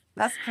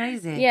 That's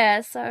crazy.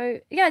 Yeah, so,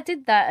 I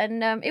did that,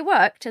 and it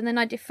worked, and then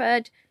I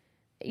deferred.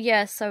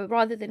 Yeah, so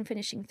rather than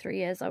finishing 3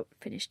 years, I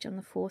finished on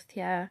the 4th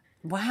year.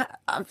 Wow,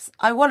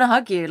 I want to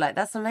hug you. Like,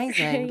 that's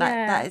amazing.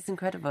 That is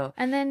incredible.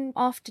 And then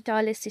after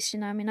dialysis,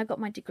 I got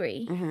my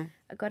degree.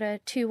 I got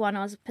a 2-1.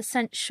 I was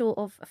 1% short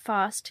of a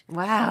fast.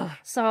 Wow.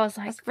 So I was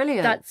like, that's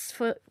brilliant. That's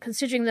for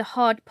considering the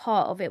hard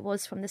part of it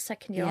was from the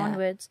 2nd year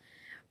onwards.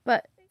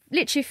 But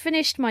literally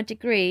finished my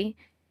degree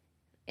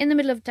in the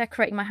middle of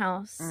decorating my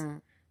house.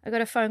 I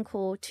got a phone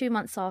call 2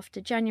 months after,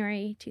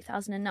 January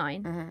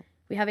 2009.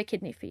 We have a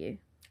kidney for you.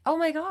 Oh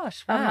my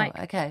gosh! Wow. I'm like,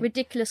 okay.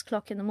 Ridiculous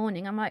clock in the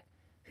morning. I'm like,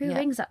 who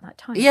rings at that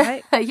time?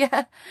 Yeah, right?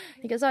 yeah.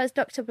 He goes, it's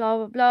Dr. blah,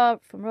 blah, blah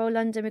from Royal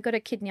London. We've got a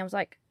kidney. I was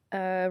like,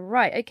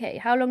 right, okay.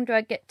 How long do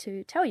I get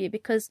to tell you?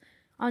 Because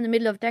I'm in the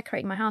middle of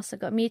decorating my house. I've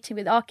got a meeting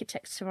with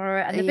architects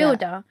tomorrow and the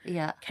builder.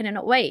 Yeah. Can I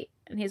not wait?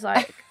 And he's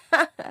like,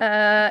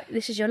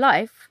 this is your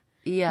life.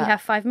 Yeah. You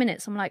have 5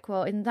 minutes. I'm like,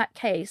 well, in that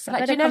case, I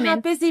like, better do you know come how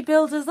in. busy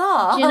builders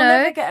are? Do you I'll know?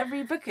 never get a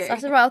rebooking. So I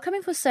said, right, I'll come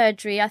in for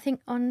surgery. I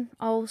think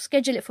I'll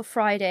schedule it for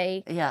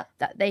Friday. Yeah.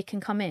 That they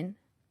can come in.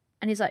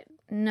 And he's like,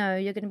 no,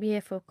 you're going to be here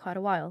for quite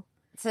a while.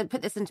 So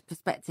put this into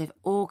perspective,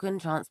 organ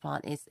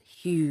transplant is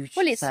huge.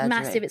 Well, it's surgery.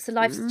 massive. It's a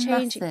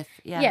life-changing. Massive,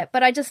 yeah. Yeah,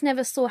 but I just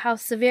never saw how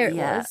severe it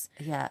was.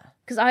 Yeah.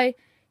 Because I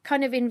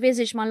kind of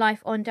envisaged my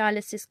life on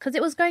dialysis because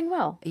it was going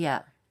well.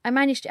 Yeah. I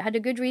managed it, had a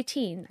good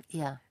routine.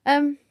 Yeah.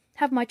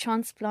 Have my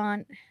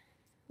transplant,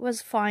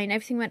 was fine,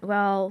 everything went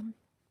well.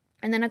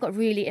 And then I got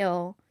really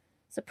ill.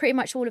 So pretty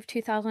much all of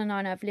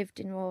 2009 I've lived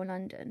in Royal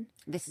London.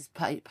 This is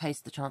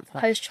post the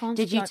transplant. Post-transplant.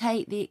 Did you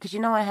take because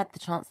I had the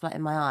transplant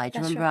in my eye. Do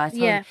you remember right. I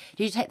told you?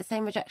 Did you take the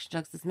same rejection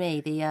drugs as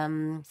me?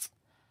 The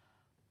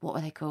what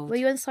were they called? Were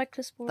you on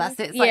cyclosporin? That's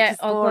it, cyclosporin. Yeah,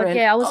 oh God,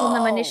 yeah, I was on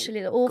them initially,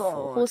 the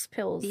awful horse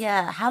pills.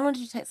 Yeah, how long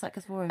did you take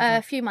cyclosporin for?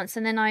 A few months,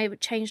 and then I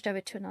changed over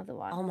to another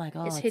one. Oh my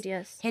God. It's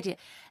hideous.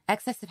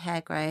 Excessive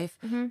hair growth,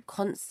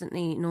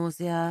 constantly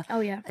nausea,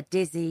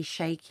 dizzy,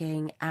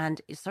 shaking, and,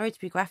 sorry to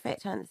be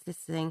graphic, this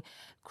thing,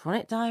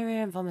 chronic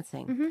diarrhea and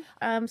vomiting.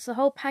 So the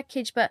whole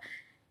package, but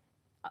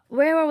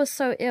where I was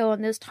so ill,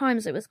 and there's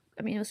times it was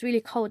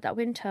really cold that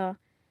winter,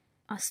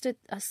 I stood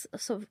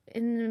sort of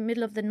in the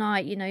middle of the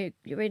night,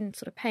 you're in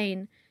sort of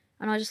pain,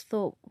 and I just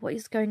thought, what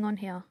is going on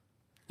here?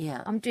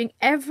 Yeah. I'm doing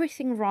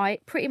everything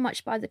right, pretty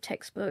much by the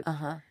textbook.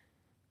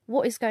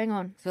 What is going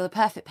on? So you're the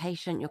perfect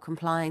patient, you're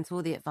complying to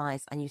all the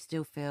advice, and you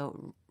still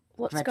feel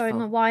what's dreadful.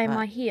 going on? Why am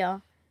I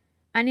here?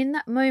 And in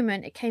that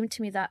moment, it came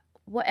to me that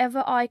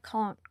whatever I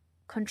can't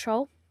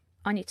control,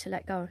 I need to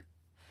let go.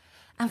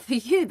 And for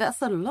you,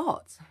 that's a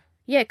lot.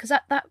 Yeah, because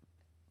at that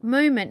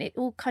moment, it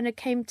all kind of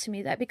came to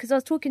me that because I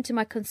was talking to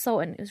my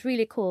consultant, it was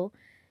really cool.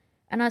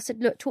 And I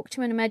said, look, talk to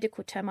me in a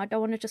medical term. I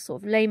don't want to just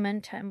sort of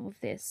layman term of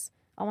this.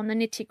 I want the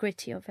nitty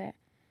gritty of it.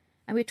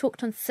 And we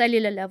talked on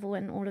cellular level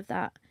and all of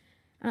that.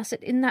 And I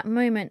said, in that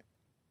moment,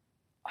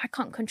 I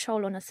can't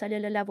control on a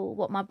cellular level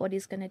what my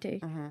body's going to do.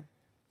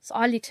 So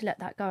I need to let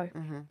that go.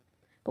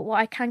 But what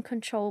I can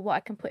control, what I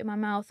can put in my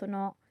mouth or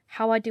not,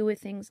 how I deal with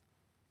things,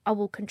 I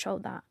will control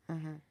that.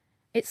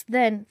 It's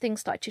then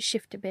things start to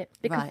shift a bit.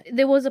 Because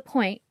there was a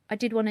point I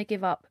did want to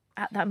give up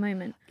at that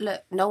moment.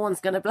 Look, no one's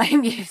going to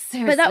blame you,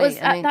 seriously. But that was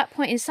at that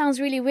point. It sounds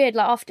really weird.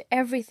 Like after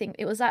everything,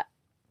 it was at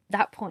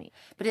that point.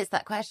 But it's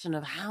that question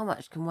of how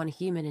much can one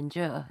human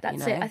endure?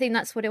 That's it. I think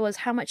that's what it was.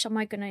 How much am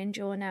I going to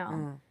endure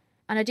now?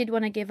 And I did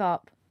want to give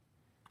up.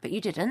 But you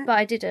didn't. But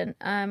I didn't.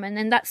 And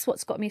then that's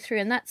what's got me through.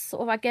 And that's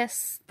sort of, I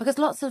guess... Because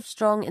lots of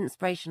strong,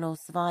 inspirational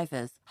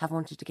survivors have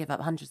wanted to give up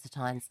hundreds of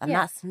times. And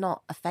that's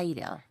not a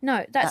failure.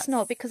 No, that's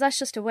not. Because that's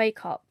just a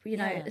wake up.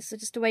 It's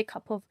just a wake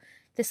up of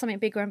there's something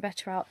bigger and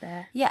better out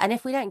there. Yeah, and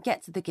if we don't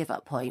get to the give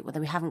up point, well,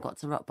 then we haven't got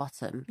to rock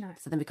bottom. No.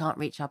 So then we can't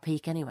reach our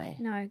peak anyway.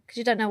 No, because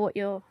you don't know what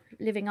you're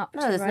living up to.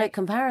 No, there's no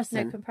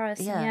comparison. No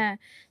comparison, yeah.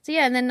 So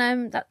yeah, and then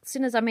as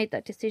soon as I made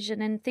that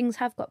decision, and things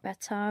have got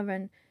better,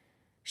 and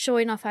sure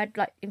enough, I had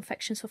like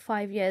infections for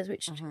 5 years,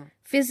 which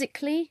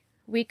physically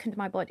weakened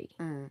my body.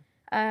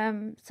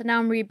 So now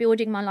I'm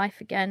rebuilding my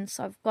life again.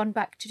 So I've gone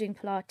back to doing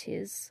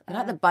Pilates. You're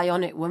like the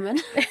bionic woman.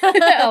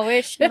 I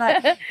wish.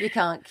 Like, you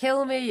can't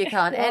kill me, you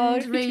can't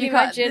end me. Can you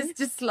can't, imagine? it's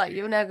just like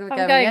you're never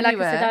I'm going anywhere.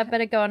 Like I said, I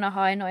better go on a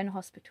high, not in a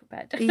hospital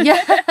bed.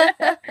 Yeah.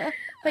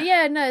 But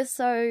yeah, no,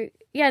 so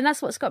yeah, and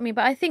that's what's got me.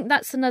 But I think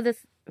that's another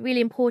really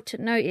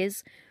important note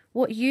is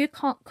what you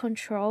can't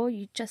control,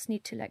 you just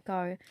need to let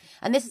go.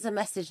 And this is a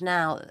message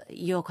now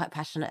you're quite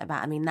passionate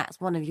about. I mean, that's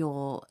one of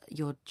your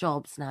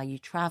jobs now. You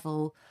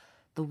travel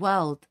the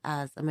world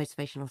as a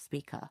motivational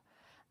speaker,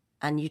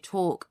 and do you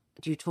talk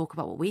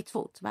about what we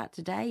talked about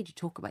today? Do you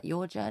talk about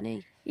your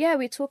journey? Yeah,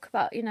 we talk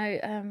about,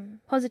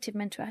 positive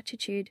mental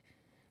attitude.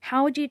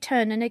 How do you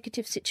turn a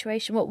negative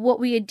situation, what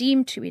we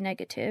deem to be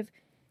negative,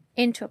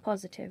 into a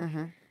positive?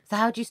 Mm-hmm. So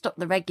how do you stop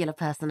the regular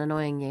person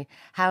annoying you?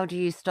 How do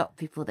you stop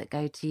people that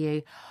go to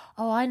you,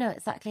 oh, I know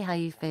exactly how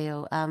you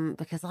feel,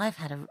 because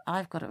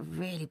I've got a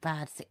really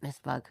bad sickness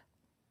bug.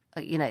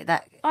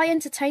 That I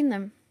entertain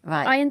them.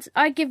 Right.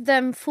 I give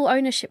them full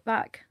ownership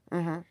back.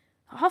 Mm-hmm.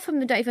 Half of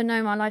them don't even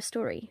know my life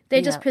story.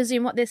 They just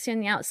presume what they see on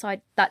the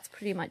outside, that's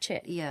pretty much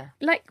it. Yeah.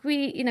 Like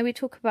we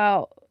talk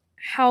about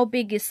how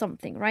big is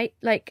something, right?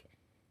 Like,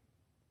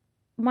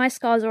 my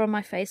scars are on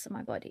my face and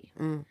my body.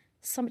 Mm.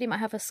 Somebody might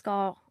have a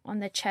scar on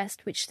their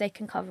chest, which they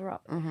can cover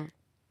up. Mm-hmm.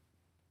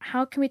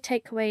 How can we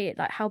take away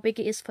how big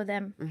it is for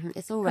them? Mm-hmm.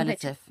 It's all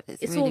relative.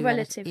 It's really all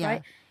relative, yeah.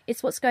 right?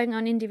 It's what's going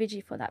on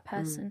individually for that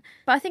person.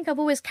 But I think I've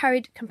always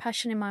carried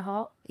compassion in my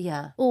heart.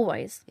 Yeah.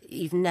 Always.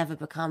 You've never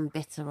become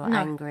bitter or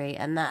angry.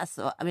 And that's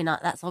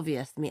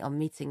obvious on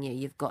meeting you.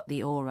 You've got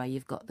the aura,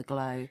 you've got the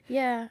glow.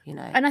 Yeah.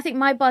 And I think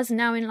my buzz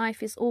now in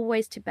life is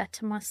always to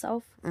better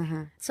myself.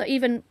 Mm-hmm. So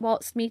even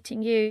whilst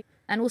meeting you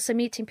and also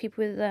meeting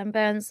people with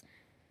burns,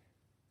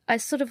 I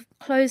started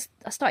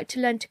to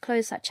learn to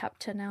close that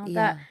chapter now.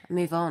 Yeah,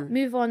 move on.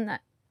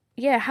 That,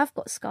 I have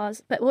got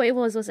scars, but what it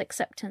was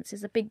acceptance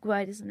is a big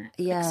word, isn't it?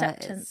 Yeah.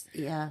 Acceptance.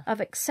 Yeah. I've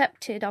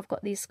accepted I've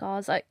got these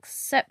scars. I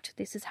accept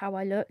this is how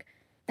I look.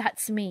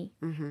 That's me.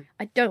 Mm-hmm.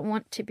 I don't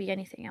want to be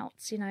anything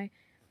else,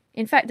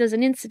 In fact, there's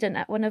an incident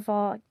at one of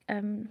our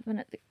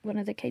one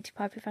of the Katie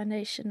Piper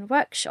Foundation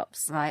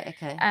workshops. Right,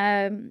 okay.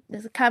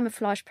 There's a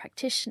camouflage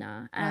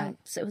practitioner. Right.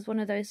 So it was one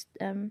of those...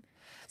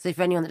 So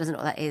for anyone that doesn't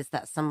know what that is,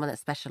 that's someone that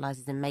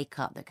specialises in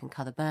makeup that can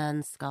cover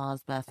burns,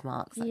 scars,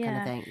 birthmarks, that kind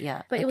of thing.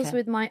 Yeah. But it was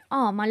with my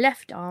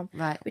left arm,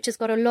 right, which has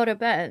got a lot of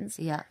burns.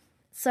 Yeah.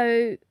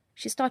 So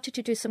she started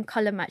to do some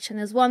colour match, and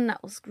there's one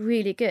that was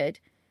really good.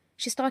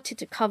 She started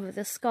to cover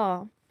the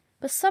scar.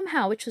 But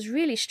somehow, which was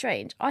really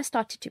strange, I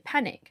started to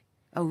panic.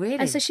 Oh, really?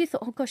 And so she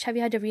thought, oh gosh, have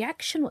you had a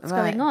reaction? What's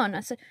going on?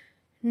 I said,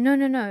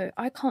 no,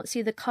 I can't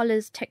see the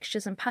colours,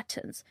 textures and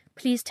patterns.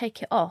 Please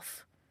take it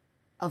off.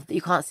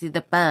 You can't see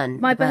the burn?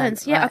 My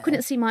burns, yeah. Right. I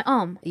couldn't see my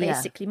arm,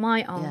 basically,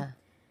 my arm. Yeah.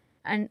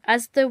 And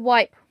as the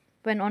wipe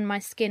went on my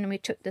skin and we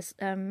took this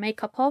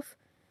makeup off,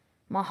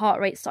 my heart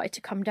rate started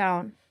to come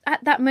down.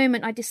 At that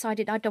moment, I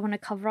decided I don't want to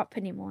cover up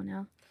anymore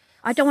now.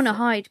 I don't want to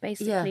hide,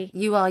 basically. Yeah,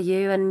 you are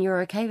you and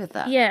you're okay with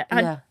that. Yeah,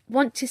 I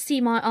want to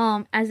see my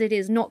arm as it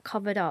is, not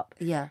covered up.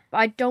 Yeah. But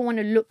I don't want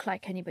to look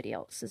like anybody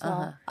else as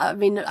well. I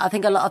mean, I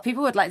think a lot of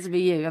people would like to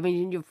be you. I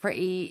mean, you're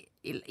pretty,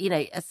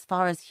 as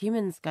far as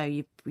humans go,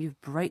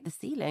 you've broke the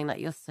ceiling. Like,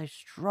 you're so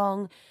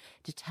strong,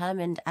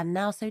 determined, and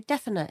now so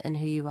definite in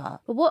who you are.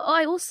 But what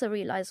I also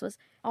realised was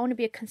I want to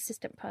be a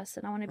consistent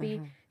person. I want to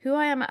be who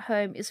I am at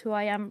home is who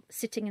I am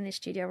sitting in this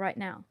studio right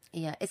now.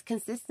 Yeah. Is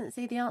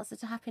consistency the answer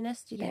to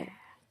happiness, do you think?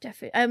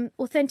 Definitely.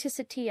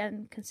 Authenticity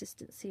and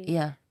consistency.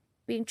 Yeah.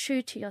 Being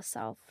true to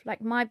yourself.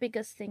 Like, my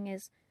biggest thing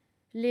is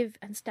live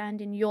and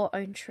stand in your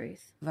own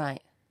truth.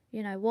 Right.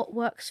 What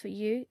works for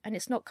you, and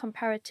it's not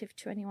comparative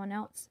to anyone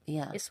else.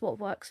 Yeah. It's what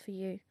works for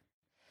you.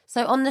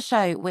 So on the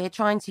show, we're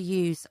trying to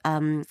use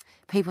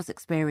people's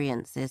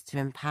experiences to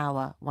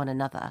empower one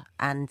another,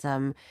 and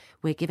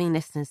we're giving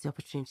listeners the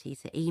opportunity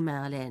to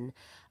email in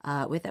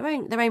with their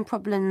own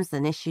problems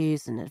and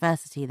issues and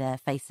adversity they're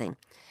facing.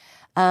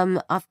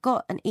 I've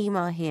got an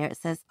email here. It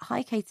says,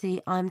 "Hi Katie,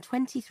 I'm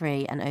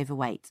 23 and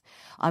overweight.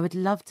 I would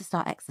love to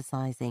start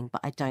exercising, but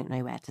I don't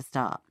know where to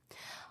start.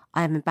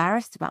 I am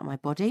embarrassed about my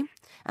body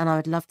and I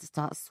would love to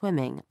start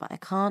swimming, but I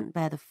can't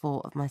bear the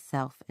thought of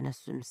myself in a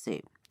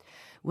swimsuit.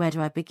 Where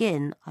do I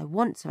begin? I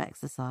want to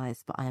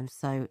exercise, but I am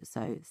so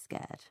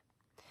scared."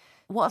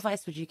 What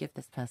advice would you give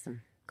this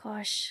person?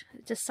 Gosh,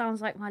 it just sounds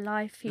like my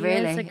life a few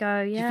Really? years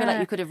ago. Yeah. Do you feel like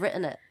you could have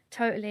written it?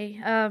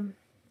 Totally.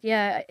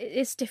 Yeah,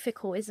 it's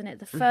difficult, isn't it?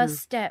 The first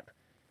step.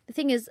 The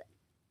thing is,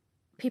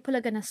 people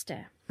are going to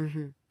stare.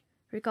 Mm-hmm.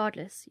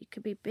 Regardless. You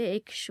could be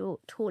big,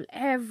 short, tall,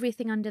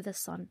 everything under the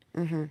sun.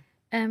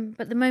 Mm-hmm.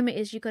 But the moment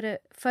is you got to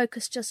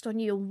focus just on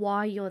you and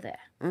why you're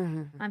there.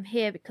 Mm-hmm. I'm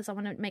here because I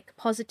want to make a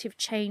positive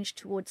change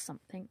towards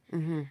something.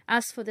 Mm-hmm.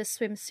 As for the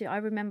swimsuit, I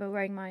remember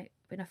when I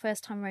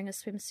first time wearing a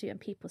swimsuit and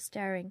people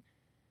staring.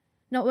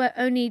 Not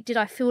only did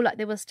I feel like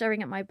they were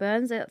staring at my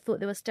burns, I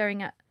thought they were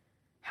staring at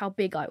how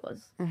big I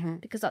was,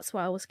 because that's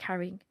what I was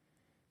carrying.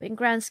 But in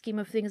grand scheme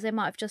of things, they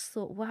might have just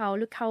thought, wow,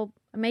 look how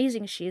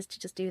amazing she is to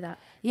just do that.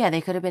 Yeah,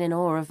 they could have been in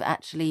awe of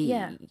actually,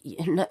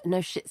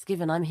 no shit's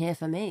given, I'm here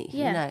for me,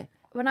 Yeah.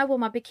 When I wore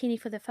my bikini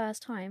for the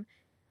first time,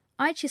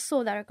 I actually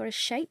saw that I got a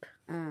shape.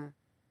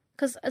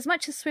 Because as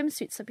much as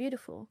swimsuits are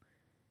beautiful,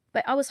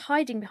 but I was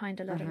hiding behind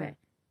a lot of it.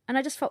 And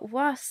I just felt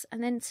worse.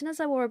 And then as soon as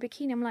I wore a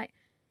bikini, I'm like,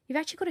 you've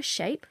actually got a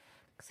shape.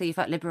 So you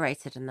felt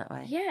liberated in that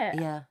way? Yeah.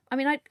 Yeah. I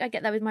mean, I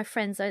get that with my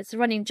friends. It's a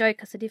running joke.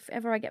 I said, if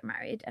ever I get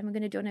married and we're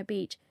going to do it on a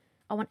beach,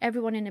 I want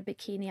everyone in a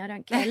bikini. I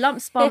don't care.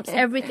 Lumps, bumps,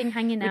 everything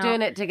hanging out. We're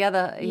doing it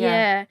together.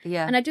 Yeah.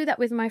 Yeah. And I do that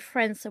with my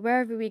friends. So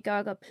wherever we go,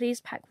 I go, please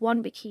pack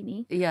one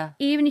bikini. Yeah.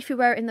 Even if you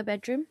wear it in the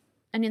bedroom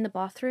and in the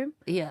bathroom.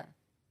 Yeah.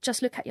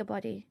 Just look at your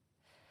body.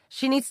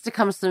 She needs to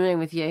come swimming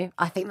with you.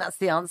 I think that's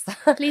the answer.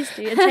 Please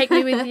do, and take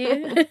me with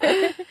you.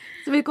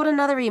 So we've got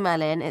another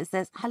email in. It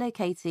says, "Hello,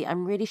 Katie.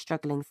 I'm really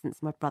struggling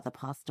since my brother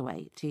passed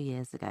away 2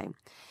 years ago.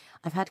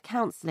 I've had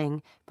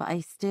counselling, but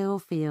I still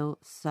feel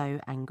so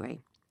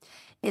angry.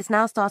 It's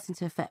now starting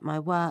to affect my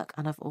work,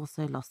 and I've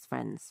also lost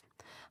friends.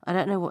 I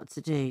don't know what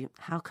to do.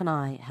 How can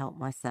I help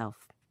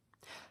myself?"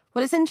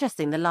 Well, it's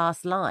interesting, the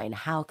last line,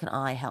 how can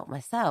I help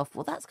myself?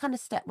 Well, that's kind of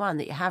step one,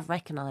 that you have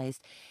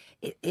recognised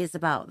it is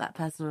about that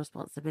personal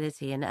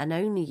responsibility, and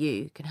only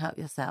you can help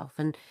yourself.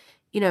 And,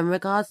 you know, in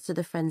regards to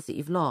the friends that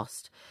you've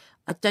lost,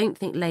 I don't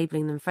think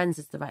labelling them friends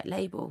is the right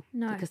label.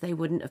 No. Because they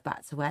wouldn't have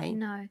backed away.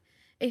 No.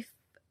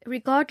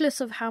 Regardless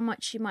of how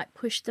much you might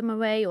push them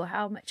away or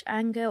how much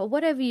anger or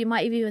whatever you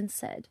might have even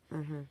said,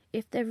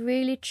 if they're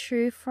really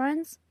true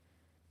friends,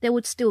 they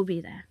would still be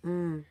there.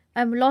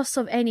 Loss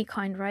of any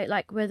kind, right?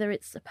 Like whether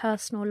it's a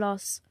personal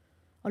loss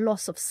or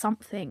loss of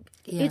something,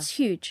 it's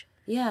huge.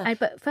 Yeah.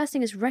 But first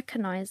thing is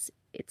recognise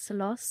it's a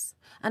loss.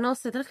 And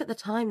also look at the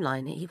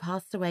timeline. He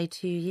passed away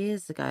 2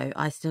 years ago.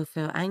 I still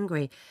feel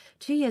angry.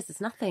 2 years is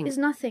nothing. It's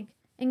nothing.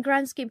 In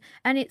grand scheme,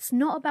 and it's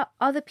not about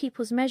other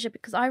people's measure,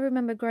 because I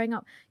remember growing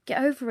up,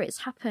 get over it, it's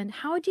happened.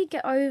 How do you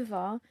get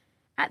over,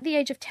 at the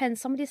age of 10,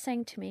 somebody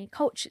saying to me,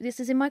 "Coach, this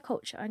is in my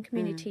culture and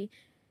community,"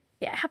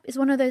 it's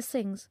one of those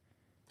things.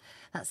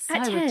 That's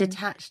so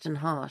detached and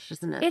harsh,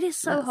 isn't it? It is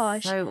so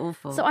harsh. So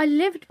awful. So I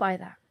lived by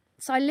that.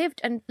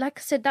 And like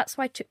I said, that's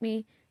why it took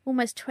me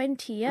almost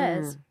 20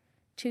 years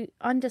to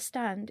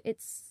understand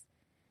it's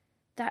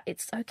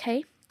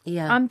okay.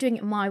 Yeah. I'm doing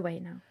it my way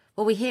now.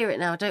 Well, we hear it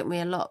now, don't we,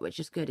 a lot, which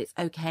is good. It's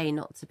okay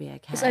not to be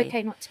okay. It's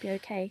okay not to be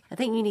okay. I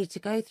think you need to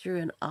go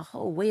through a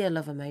whole wheel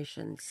of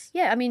emotions.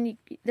 Yeah, I mean,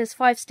 there's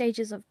 5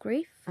 stages of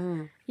grief.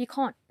 You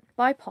can't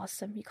bypass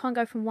them. You can't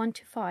go from 1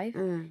 to 5.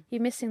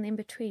 You're missing the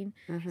in-between.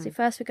 So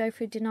first we go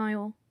through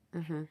denial,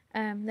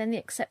 then the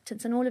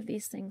acceptance and all of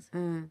these things.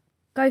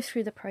 Go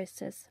through the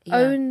process. Yeah.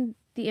 Own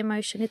the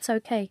emotion. It's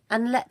okay.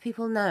 And let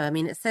people know. I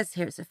mean, it says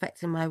here it's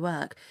affecting my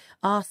work.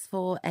 Ask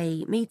for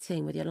a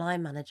meeting with your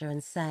line manager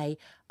and say,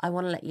 I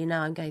want to let you know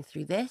I'm going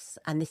through this,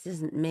 and this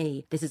isn't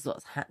me. This is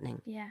what's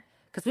happening. Yeah.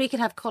 Because we could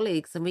have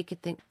colleagues and we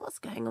could think, what's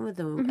going on with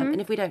them? And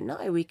if we don't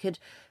know, we could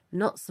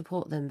not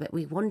support them, but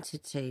we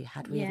wanted to,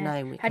 had we have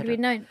known. Had we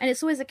known. And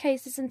it's always a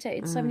case, isn't it?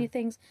 It's so many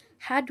things.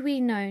 Had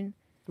we known.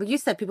 Well, you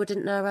said people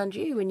didn't know around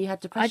you when you had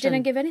depression. I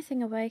didn't give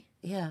anything away.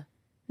 Yeah.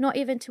 Not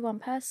even to one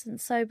person.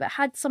 So, but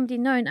had somebody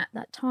known at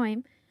that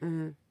time,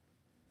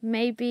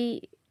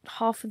 maybe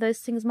half of those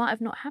things might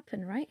have not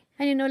happened, right?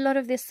 And you know, a lot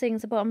of these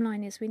things, the bottom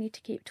line is we need to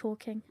keep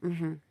talking.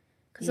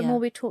 Because the more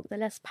we talk, the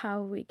less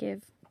power we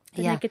give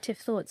the negative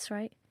thoughts,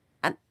 right?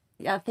 And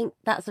I think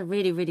that's a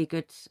really, really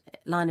good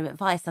line of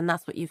advice. And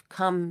that's what you've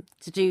come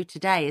to do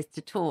today, is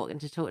to talk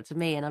and to talk to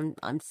me. And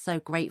I'm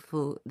so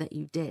grateful that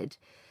you did.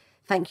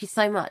 Thank you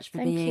so much for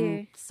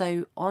being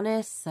so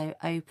honest, so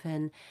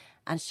open,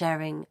 and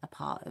sharing a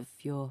part of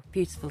your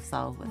beautiful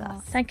soul with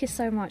us. Thank you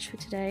so much for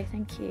today.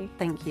 Thank you.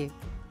 Thank you.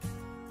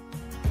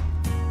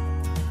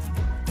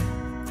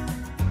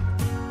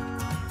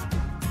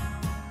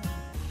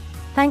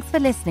 Thanks for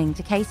listening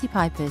to Katie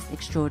Piper's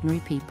Extraordinary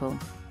People.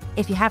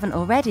 If you haven't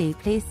already,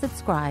 please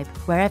subscribe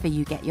wherever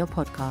you get your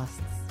podcasts.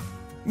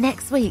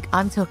 Next week,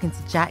 I'm talking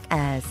to Jack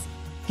Ayres.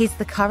 He's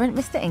the current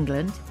Mr.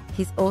 England.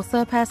 He's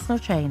also a personal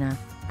trainer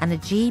and a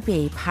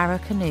GB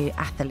para-canoe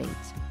athlete,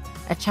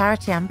 a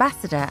charity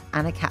ambassador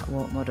and a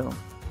catwalk model.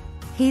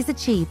 He's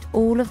achieved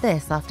all of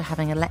this after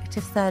having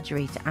elective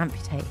surgery to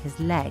amputate his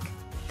leg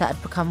that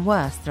had become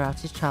worse throughout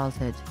his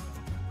childhood.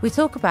 We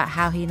talk about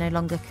how he no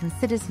longer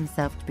considers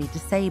himself to be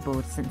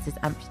disabled since his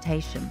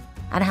amputation,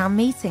 and how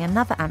meeting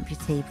another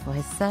amputee before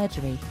his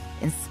surgery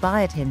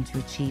inspired him to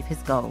achieve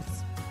his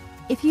goals.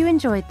 If you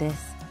enjoyed this,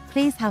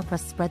 please help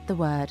us spread the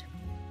word.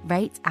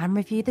 Rate and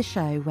review the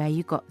show where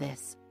you got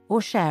this, or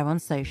share on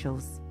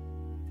socials.